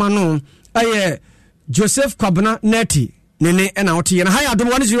wɔda wɔn ma no ayɛ Joseph Kwabena Nati nene na wote ye na high adom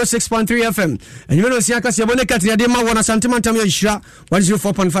 106.3 FM enyi no sia Kasiebo Naket ya de ma wona santimantam ya hira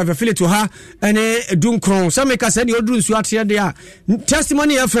 104.5 affiliate to ha ene dunkron sameka se de oduru nsu atre de a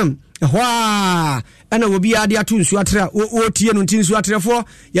testimony FM hwa ana obi ade atu nsu atre o tie no ntinsu atrefo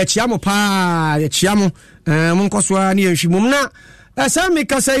ya chiamo pa ya chiamo monkoso na yehwimum na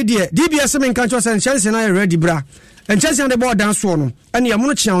sameka se de DBS menka cho san chance na ready bra enchance de board dan so no ene ya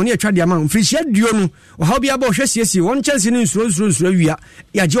mono chia ne atwa de ama mfirihia duo no o ha bia ba o hwesiesie won chance ne nsuro wia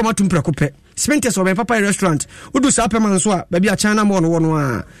ya je o matum prekope Spinters or Papa restaurant udu sa pema nso a ba bia chana mo no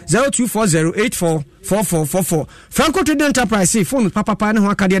a 0240844444 Franco Trade Enterprise phone papa ne ho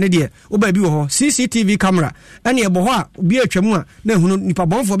akade ne de o ba bi wo ho CCTV camera ene ebo ho a obi atwamu a na hunu nipa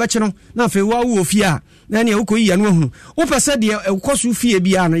bonfo be che no na fe wa wo ofie a na ne ukoyi ya no hunu wo pese de ekoso fie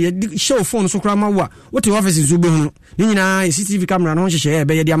bia no ye show phone so kra ma wo a wo te office zo be hunu ni nyina CCTV camera no hyehyɛ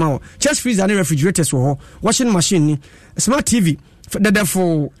be ye de ama wo chest freezer and refrigerators wo ho washing machine ni smart TV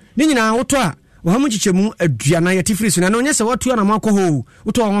dadafo ni nyina woto a wo hamu chichemu aduana ya tifiri so na no nyese woto na makɔ ho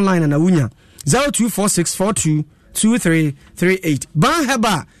woto online na wunya 0246422338 ban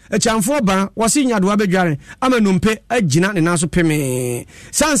heba echamfo ban wasi nyadoa bedware ama nompe agina ne naso peme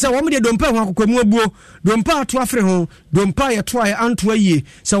sanse wo mde dompe ho akokwamu abuo dompe ato afre ho dompe ya to aye anto aye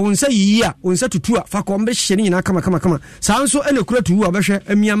se wonsa yiyi a wonsa tutu a fa ko mbe hye ne nyina kama sanso ene kura tuwu a behwe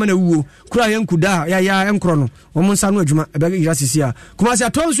amiama na wuo kura yankuda ya enkro no wo monsa no adwuma ebe gira sisi a kuma se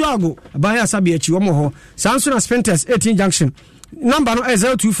atonso ago ban ya sabe achi wo mo ho sanso na Spinters 18 junction number no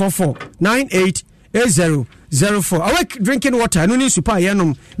 0244988004 awake drinking water no ni super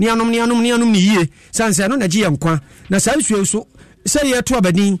yenom ni anom ni yie sanse no na giye nkwa na sansuo so se ye to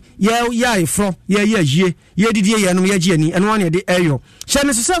abani ye ifro ye yie ye didie yenom ye giye ni eno ane de eyo hye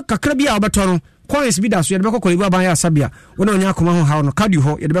ne so kakra bia obeto no coins bi da so ye de bekọ kolibu aban ya sabia wona onya akoma ho ha no kadi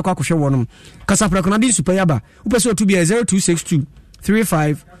ho ye de bekọ akohwe wonom kasapra kono di super yaba upese otu bia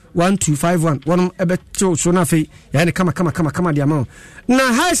 0262351251 wonom ebeto so na fe ya ne kama dia ma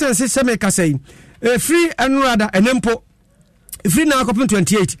na high sense se me kasai free anurada enempo free na akopin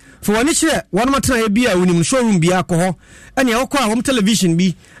 28 for one share one matena e bia wonim showroom bia akọ ene okọ a wom television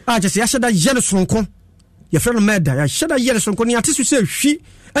bi a chese ya sheda yele sonko ye frɛ no meda ya sheda yele sonko ni atisu se hwi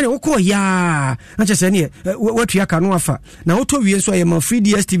ene okọ ya na chese ne watu aka no afa na woto wie so ye ma free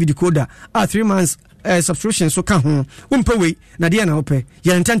DSTV decoder a 3 months subscription so ka ho umpe we na dia na ope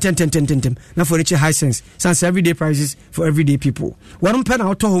ye enten na for rich high sense sans everyday prices for everyday people one pen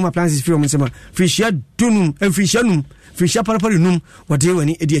auto home appliances free omsema free share dunum free share parapari num wode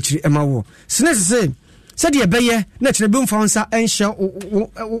wani edi akiri ema wo sense said ye beye na kire bi mfa enhye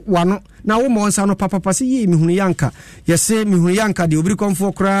wano na wo mo nsa no papa se yi mihunu yanka yese mihunu yanka de obiri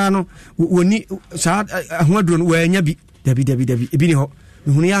konfo kra no woni sa ahoaduro no wanya bi dabi ebi ni ho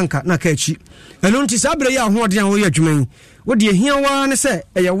mihunu yanka na ka achi eno nti sabre ya ho de wo ye adwuman wo de hia wa ne se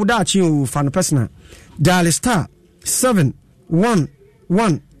eye wo da achi o fa no personal dial star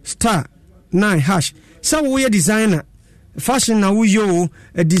 711 star 9 hash sa wo ye designer fashion na wo yo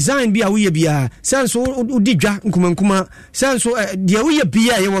design bi a wo ye bia senso udidwa nkuma senso de wo ye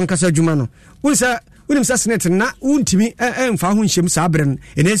bia ye won kasa adwuma no unsa unim sa snet na untimi emfa ho nhyem sa abren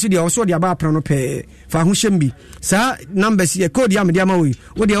enenso de wo so de aba apra no pe fa ho hyem bi sa numbers ye code ya me de ama wo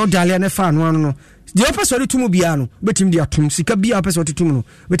wo de o dale na fa no no de o person tumu bia no betim de atum sika bia person tumu no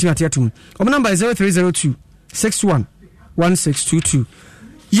betim ate atum o number 0302 611622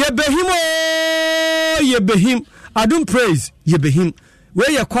 ye behim Adum praise ye behim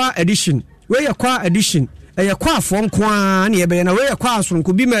we ye kwa edition ye kwa afọ nkwa na ye be na we ye kwa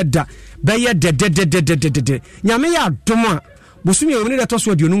asonko bi meda be ye de nyame ya adom a bosumi ye woni de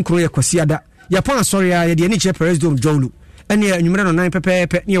toso aduonu nkro ye kwasiada ye pon asori ya ye de ni che president jolu ene anwumre no 9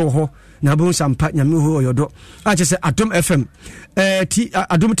 pepepe ne wo ho na bon sampa nyame ho oyodo a che se Adom FM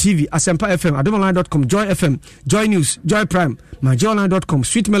Adom TV Asempa FM adomonline.com Joy FM Joy News Joy Prime majoyonline.com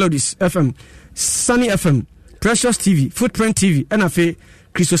Sweet Melodies FM Sunny FM Precious TV Footprint TV and afe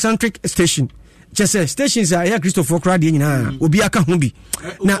Christocentric Station chese stations are here Christopher crowd nyina obi aka ho bi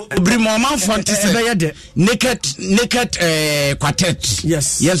na obri mo man fonte se naked quartet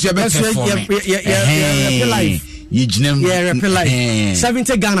yes you be perform live ye ginem live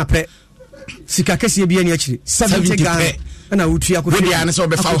 70 Ghana pe sika kese bi ani akiri 70 Ghana na wutua ko we dey so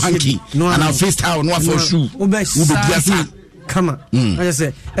be fa hanky and face how no for shoe wo be biasa kama I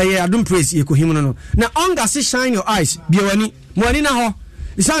say Adom praise ye ko him no na onga se shine your eyes biawani mo ani na ho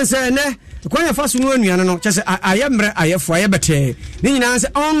isan se ne kwanya faso no anuane no chese ayemre ayefo ayebete ni nyina se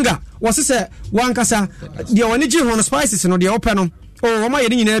onga wo se wankasa de woni gi ho no spices no de ope no o ma ye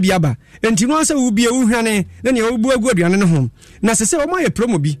ni nyina bi aba enti no se wo bia wo hwane na ne wo bu agu aduane no ho na se wo ma ye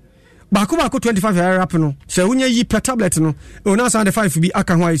promo bi baako 25 rap no sɛ wonya yi per tablet no ona sound 5 bi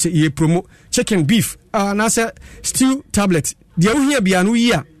aka ho ayi ye promo chicken beef na sɛ stew tablet dia wo hia bia no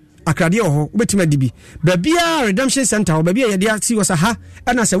yi a akrade ho wobetime dibi babia redemption center ho babia yede ati wo sa ha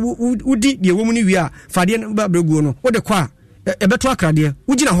ana sɛ wudi de wo mu ni wi a fade ba bregu no wo de kwa ebeto akrade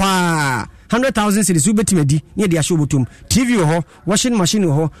wugina ho a 100,000 cities wobetime di ne de ahye obotom TV ho washing machine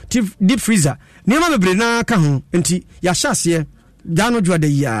ho deep freezer nema bebre na ka ho enti ya hyase Dano Jwada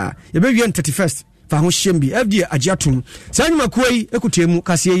ya Yabe 31st fa ho hyembi FDA agiatum sa nyuma kuai ekutemu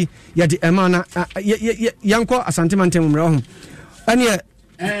kasie ya de emana yanko asantemantem mra ho ane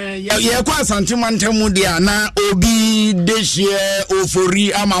ye kwa santimantem dia na obi dehie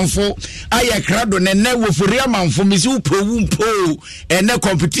ofori amanfo aye krado ne ofori amanfo misi upowu mpo ene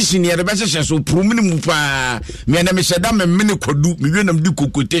competition ye be hye so promini mu pa me na me hyeda me mene kodu me wenam di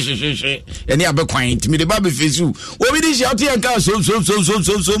kokote hye ene abekwan timi de ba be fesu obi di hye ote yanka so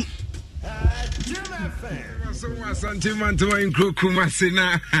Santimanto in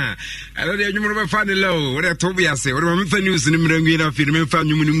Krukumasina. I don't know you find the low. What I told you, I say, what I'm news in the Mrangina film, found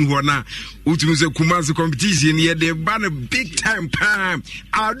you in Wana, Utumus Kumasu competition, yet they ban a big time palm.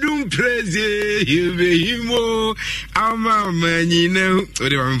 I don't praise you, himo. I'm a man, you know,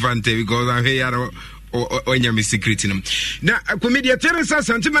 what I'm fancy because I'm here. Onya mi secret nam na comedian Teresa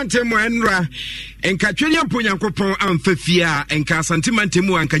Santimantem enra enka twenya ponyankopon amfafia enka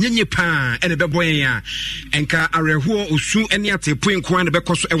Santimantem anka nyenye pa ene beboya enka areho osu ene atepo enko ane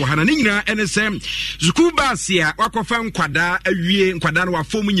bekoso ewo hana ne nyina ene se zuku basia wakofa nkwada awie nkwada no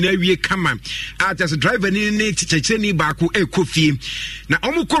wafom nyina awie kama atas driver ni tichecheni baako ekofie na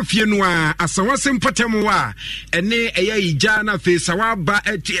omu kofie no a asawase mpatem wa ene eya ija na face waba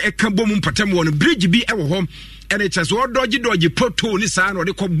eka bom mpatem wo no bridge bi ewo ho ene chase wo doji poto ni saa no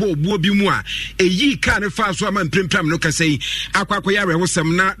de ko bobuo bi mu a eyi ka ne fa so ama mprempram no kasei akwakọ ya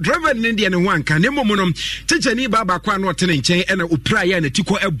rewosem na driver ne de ne ho anka ne momo no tichani baba kwa no tene nchen ena opra ya na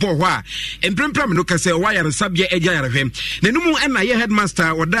tiko ebo ho a mprempram no kasei wa ya resabia eja ya rehwe ne numu ena ye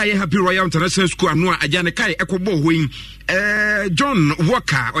headmaster oda ye Happy Royal International School anu a aja ne kai ekobo hoin John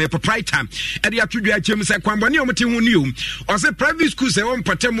Walker or a proprietor at the Atudua Chem say kwambani omte hu ni o say private school say on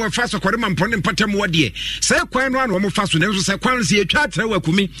patem wo fa so kware mampone patem wo de say kwan no an wo fa so ne so say kwan se etwa tra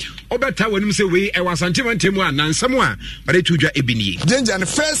wakumi obeta wanim say we e wasantentem a nansam a bare tudwa ebini danger in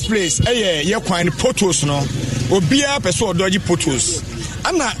first place ye kwan potos no obia person odoji potos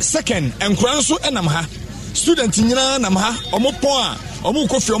ana second enkran so enam ha student nyina nam ha omopon a omu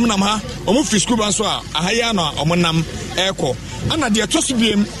kofi om nam ha omu fi school ban so a ahaya na omonam eko ana de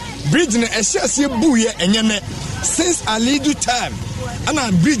tosubiem bridge ne ehyasie buye enyene since a little time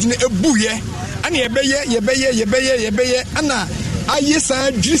ana bridge ne ebuye ana yebeye ana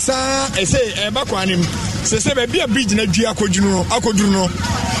ayesa dwisa ese eba kwanim se be bia bridge na dwi akoduru no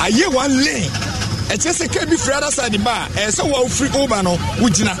aye one lane echese ke bi free other side ba ese wa free over no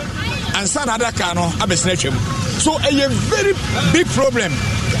wugina and san other car no abesna twem so a very big problem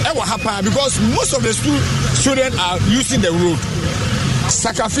ever happen because most of the students are using the road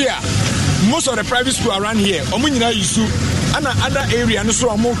Sakafia most of the private school around here omunyina yusu and other area no so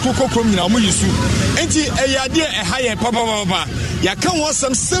omo kokokrom nyina omo yusu enti eyade e higher papa ya can want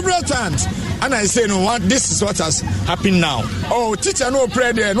some several times and I say no what this is what has happened now oh teacher no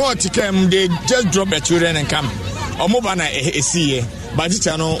pray there no tikem they just drop the children and come omo bana see but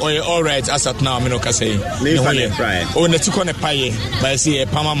teacher no all right as at now me no ka say oh na tikọ ne paye but see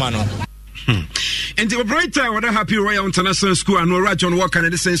pamama no and the operator what Happy Royal International School and no John Walker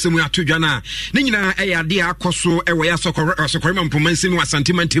and the sense we are to Jana Nina a dia koso e we asokore mpomansi no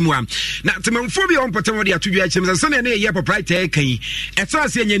asantimantimu a na temamfobia on potem dia to you and son na ye proprietor kan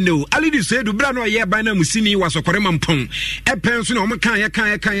etase nye no ali di so edu bra no ye ban na musini wasokore mampon e pen so na o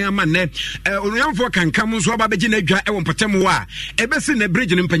kan ama ne onyanfo kankam so aba beji na adwa e won potem wa e besi na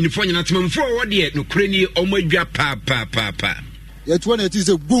bridge no mpanyifo nyina temamfo wo de no kreni o madwa pa ye to na ti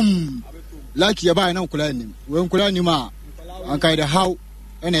say boom like ya ba na nkula nim we nkula nim a anka de how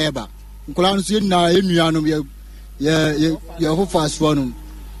ena eba nkula no so na enua no ye ho fast one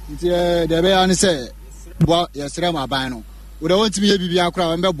nti de be an say bo ye sere ma ban no we don't want me ye bibia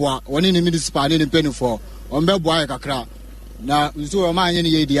akra we be boa woni ni municipal ni penifo we be boa ye kakra na nso we ma anye ni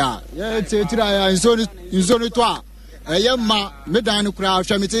ye dia ye tira ya nso ni to a ye ma medan no kra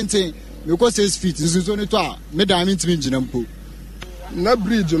hwa metenten me ko 6 feet nso ni to a medan mi ntimi ngina mpo na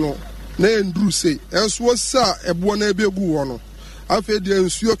bridge no na endru sei enso sa ebo na ebe gu wo no afa de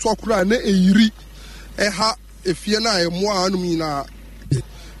ensuo twakura na eyiri eha efie na emo anum nyina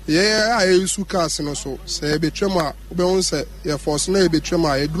ye a esu cars no so se betwem a obehun se ye force na ebetwem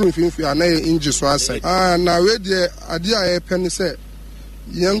a edru mfimfi ana ye inji so asai na we de ade a ye pen se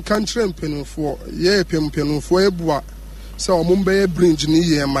yɛn kankyerɛ mpanimfoɔ yɛ mpanimfoɔ ebua sɛ ɔmo mbɛyɛ bridge ne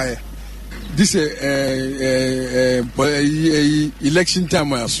yɛ ma this election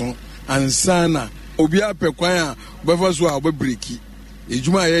time aso ansana obi apɛ kwan a bɛfa so a ɔbɛbreki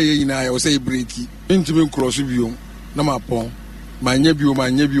edwuma a yɛyɛ nyinaa yɛwɔ sɛ yɛbreki ntumi nkorɔ so bio na mapɔn manyɛ bio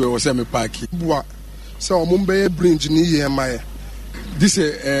ɛwɔ sɛ me paaki bua sɛ ɔmo mbɛyɛ bridge ne yɛ ma this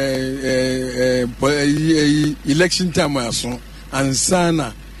election time aso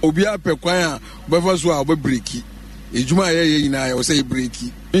ansana obi apɛ kwan a bɛfa so a ɔbɛbreki edwuma a yɛyɛ nyinaa yɛwɔ sɛ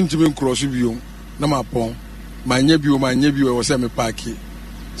yɛbreki ntumi nkorɔ so bio na mapɔn manyɛ bio ɛwɔ sɛ me paaki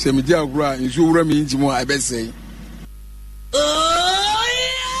sɛ medi agorɔ a nsuo wura me nti mu a ɛbɛsɛe.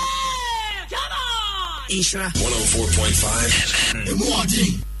 Isra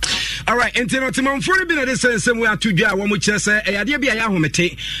 104.5 All right, and then Timon be the same way to Ja, one which says, a idea be a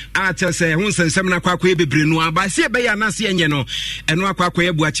Yahomete. I tell say, once and Semna Quaque be Brinoa, by say by Nasi and Yeno, and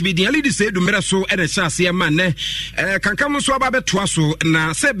Waquaque, which be the only said to Meraso and a Chassia man, can come on swab at Twasso,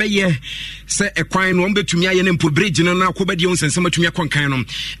 and say by ye, say a quine won't be to me and put bridge and now Cobadions and some to me a concanum,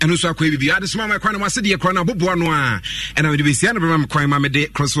 and also be other small Quana City, a Quana Boboanoa, and I would be Siana Crime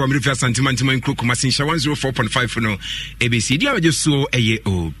Mamade, Crosswam River Santimantiman Cook, Massinsha 104.5 for no ABC. Do you just saw a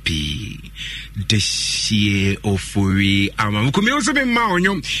AOP? Desie ofuri ama kumi also be ma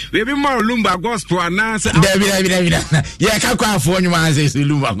onyo we be ma lumba gospel ananse David yeah ka kwa afo onyo ma say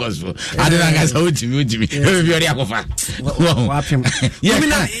lumba gospel adena ga so utimi be ori akofa wapem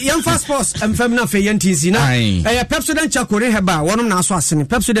yeah yan fast sports femina fe yantinsi na Pepsodent chakore heba wonom na aso asene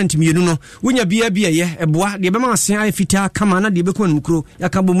Pepsodent mienu no wonya bia ye eboa de be ma asen afita kama na de be ko nkuro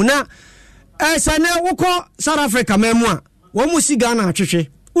yakabomu na sane woko South Africa memu a wo musiga na atwehwe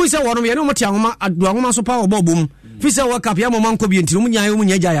who said one of your Matiama at Duama so power bobum. Fisa work up Yamaman Kobi and Tumunya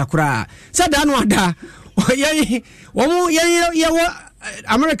Munya Kra. Said Danwada.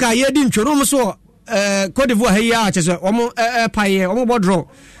 America, ye didn't Choromo so Cote d'Ivoire here, Omo Paye, Omo Bodro.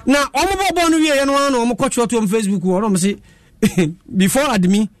 Now, Omo Bonavia and one Omo Coach on Facebook or say before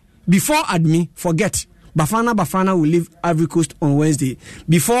admi, forget. Bafana will leave Ivory Coast on Wednesday.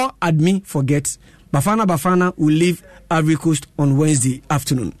 Before admi, forget. Bafana will leave Ivory Coast on Wednesday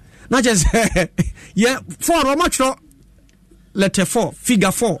afternoon. Not just yeah, 4 or much letter 4,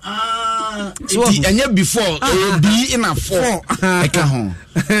 figure 4. So and yet before be in a 4. I come home.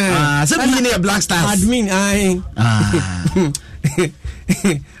 So be in a Black Stars.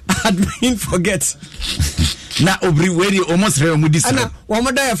 Admin forget. Na obri wedi almost re omudis. Ana wo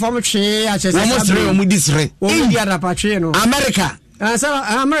mo da form twe a chese. Almost re omudis re. India da patwe no. America.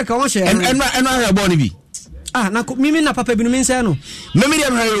 America won share. And born be. Na mimi na papa bi no mensa no. Mimi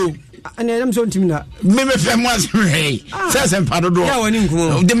dem hayo. Ana dem so ntimi na. Mimi fam was re. Say sem padodo. Ya woni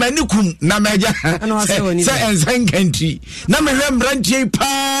nkum. De manikum na meja. Say ensan country. Na me hwem brantie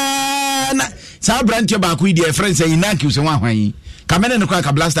pa na. Sa brantie ba ko di e friend say inaki so wan hwan. Kamene no kwa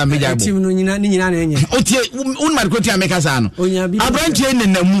ka blaster meja bo. Team no nyina na enye. Otie un ma ko ti ameka sa no. Abrantie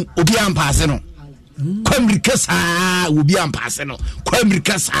nenamu obi ampase no. Kwamrika saa obi ampase no.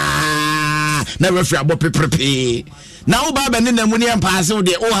 Kwamrika saa na refi abo pepepe. Na wo ba ba ne namu ne ampase wo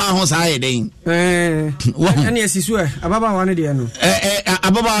de wo ha ho saa yeden. Ani asisu ababa wane de no.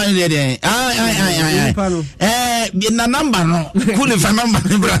 Ababa wane de. Na number no. Kule fa number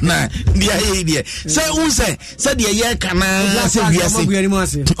ne bra na. Dia ye dia. Say unse say de ye kana say wiase.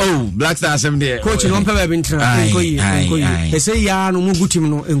 Oh, Black Star asem de. Coach no pɛ ba bi ntra. Enkoyi. Say ya no mu gutim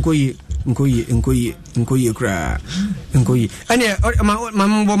no enkoyi. Nkoyi kra nkoyi ane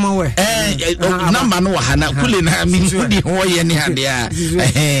mambo mawe number no hana kule na mi hudi ho ye ne ade a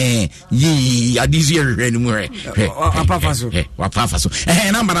yi adisi re ni mu re wapafaso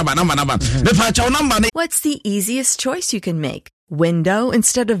number me pa cha number. What's the easiest choice you can make? Window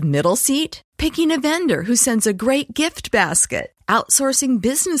instead of middle seat? Picking a vendor who sends a great gift basket? Outsourcing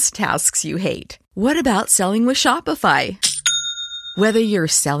business tasks you hate? What about selling with Shopify? Whether you're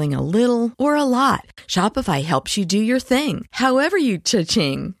selling a little or a lot, Shopify helps you do your thing, however you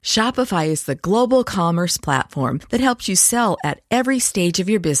cha-ching. Shopify is the global commerce platform that helps you sell at every stage of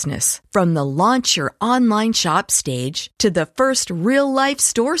your business. From the launch your online shop stage to the first real-life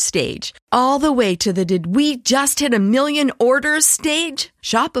store stage, all the way to the did we just hit 1 million orders stage.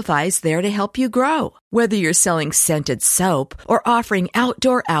 Shopify's there to help you grow. Whether you're selling scented soap or offering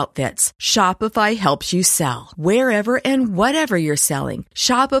outdoor outfits, Shopify helps you sell. Wherever and whatever you're selling,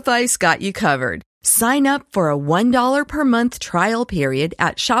 Shopify's got you covered. Sign up for a $1 per month trial period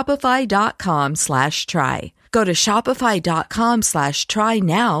at shopify.com/try. Go to shopify.com/try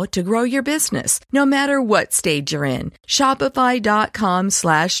now to grow your business, no matter what stage you're in.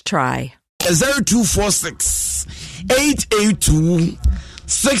 Shopify.com/try. 0246 882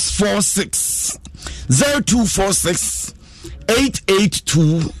 646 0246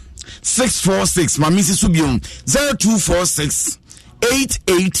 882 646. My Mrs. Subion 0246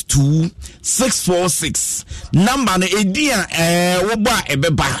 882 646. Number na edia woba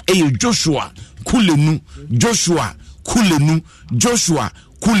ebeba Joshua Kulenu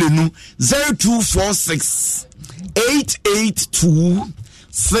 0246 882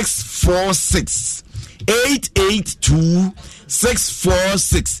 646 882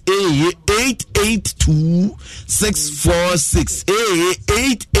 646 882 646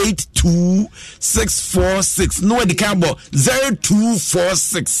 882 646 no the cabo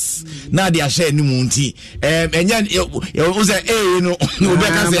 0246 na dia share ni munti enya o say no no be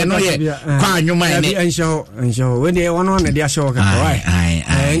ka say no ye kwa anwuma ni ensho we dey one na dia show ka why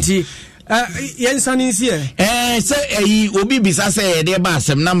enti yensani nsi say obi bisa say dey ba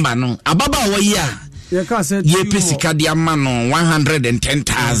asem number no ababa wo yi a ye pesika dia mano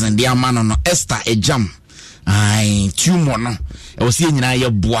 110,000 dia mano no Esther Ejam tumor no e wo se nyina ye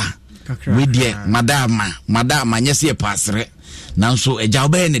boa we die madama nyese pasre nanso eja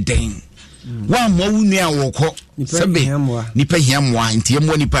oba ne den wa mo wunu a wokọ sebe nipa hiamwa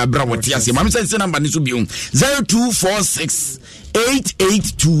ntiemo nipa bra wote ase ma me say number ni so bi 0246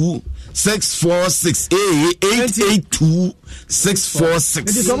 882 646 882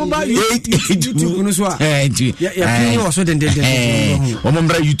 646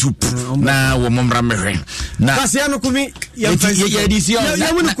 Womomra YouTube na womomra mehwe na Kasiano kumi ya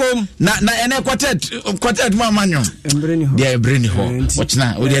na ene quartet mamanyo dia breni ho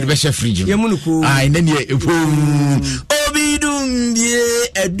watchna o dia be chef fridge nani epo obidum die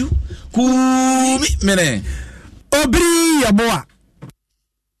edu kumi mene obri yaboa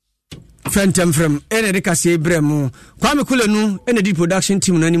Fentem from ene Kasiebo bremu Kwame Kulenu ene di production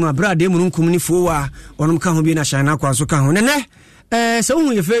team na nimu abra de mu nkum ni fo wa onum ka ho bi na shine akwa so ka ho nene se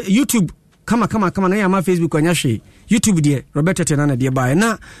hu ye YouTube kama na ya ma Facebook anya hwe YouTube de Robert Tenana de ba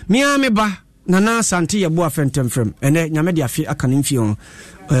na mia me ba na Sante ye bo Fentem from ene nyame de afi aka ne mfi ho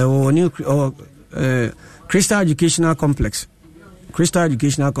ni Crystal Educational Complex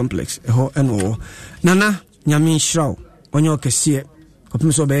ho eno nana nyame nhyraw onyo kese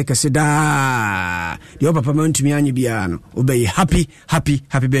Kopimso be kese da yo papa mantumi anye bia no obey happy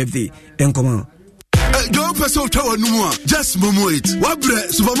birthday enkomo Don't pass out our number. Just momo it.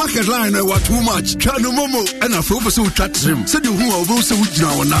 Wabre supermarket line what too much. Chano momo and a focus so chat him. Said you who are also with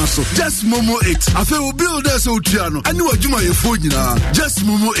now now. Just momo it. I feel build us out Tiano. I know what you my phone now. Just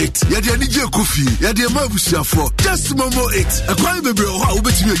momo it. Ya dia DJ coffee. Ya dia mabusia for. Just momo it. A crime baby how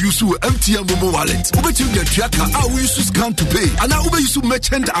bet you use MTN momo wallet. Bet you get tracker. How we use scan to pay. And now use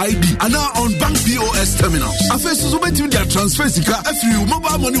merchant ID. And now on bank POS terminals. I first so bet you their transfer sika. If you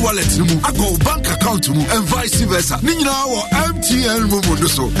mobile money wallet I go bank account and vice versa. Nina or MTN Momo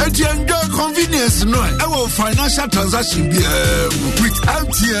so. MTN convenience no. Our financial transaction with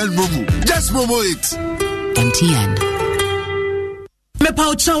MTN Momo. Just Momo it. MTN. Me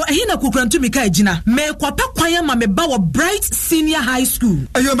pauchao ehina kukrantu mika ejina me kwapa kwanya ma me ba wo Bright Senior High School.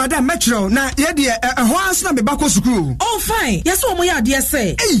 Ayo madam metro na ye de ho ansna me ba ko school. Oh fine. Yes o mo ya de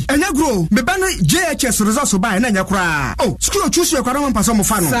say. Enya grow me ba no JHS results ba na nya kra. Oh school choose your kwara mpaso mo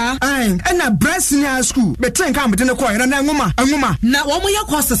fa no. Na Bright Senior High School be train kan be ne ko na ngoma. Na wo mo ya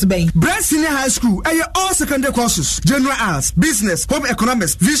courses ben. Bright Senior High School all secondary courses. General Arts, Business, Home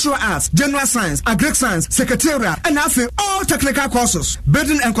Economics, Visual Arts, General Science, Agric Science, Secretarial and all technical courses.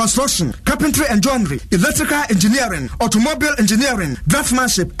 Building and construction, carpentry and joinery, electrical engineering, automobile engineering,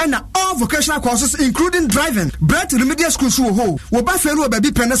 draftsmanship, and all vocational courses including driving. Bright Remedial School ho. Woba felu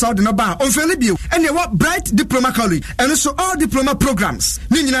baby pennes out no bar on Felibio, and you want Bright Diploma College, and also all diploma programs.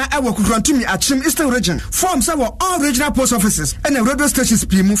 Nina I work to me at Chim Eastern Region. Forms our all regional post offices and the radio stations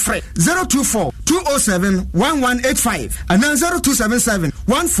Pimu Frey 024-207-1185 and then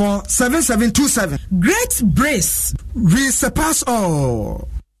 0277-147727. Great Brace. We surpass all.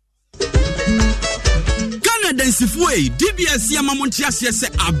 Densifue DBS Yamamontia se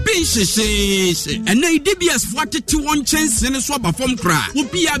abin sheshe ene DBS fuatete won chance ne so ba fom kra wo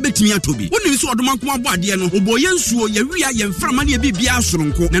bia betimi atobi woni so odoma nkoma bo ade no oboye nsuo ye wia ye mframa ne bibia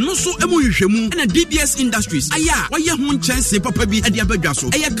asoronko ne no so emu hwehwemu ene DBS Industries aya waye ho chance papa bi ade abadwa so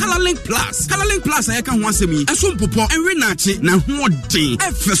eye Colorlink Plus aya ka ho asemi enso mpopo enwe na ache na ho den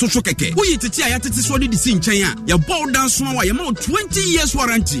efe so keke wo yitete aya tete so de disi nchen a ye bow down so wa ye ma 20 years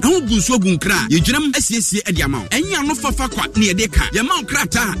warranty ho gunso gunkra ye dwuram asiesie de amount enya no fafa kwa na ye de ka ye ma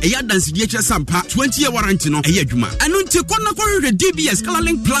krata e ya dance die kire sampa 20-year warranty no e ya adwuma enu nti konna ko re DBS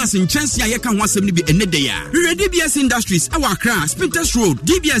Colorlink Plus in chance ya ye ka ho asem ni bi ene de ya re DBS Industries e wa Accra Spinters Road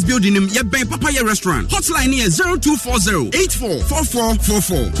DBS building nim ye ben Papaya restaurant hotline here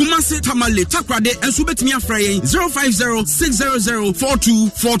 0240-844444 Kumasi Tamale Takrade enso betimi afra yen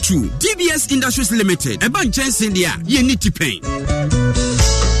 050-600-4242 DBS Industries Limited eba chance dia ye ni tipen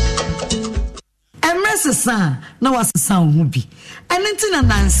Emresa na wasesa ho bi enenti na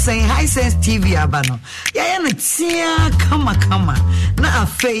nansen high sense TV abano ya na tia kama na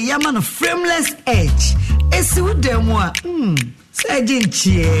afei ya man frameless edge esi udemu a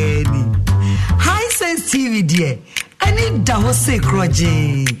Sajinchieni high sense TV dear any daho say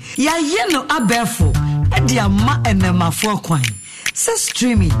kroje ya yeno abefo e dia ma enema for kwan say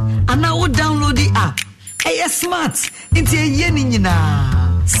streaming and now download the app smart into yeni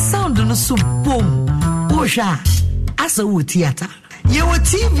nyina sound no so boom osha asa wo theater ye wo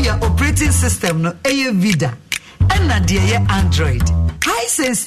TV operating system no vida and na dia ye Android high sense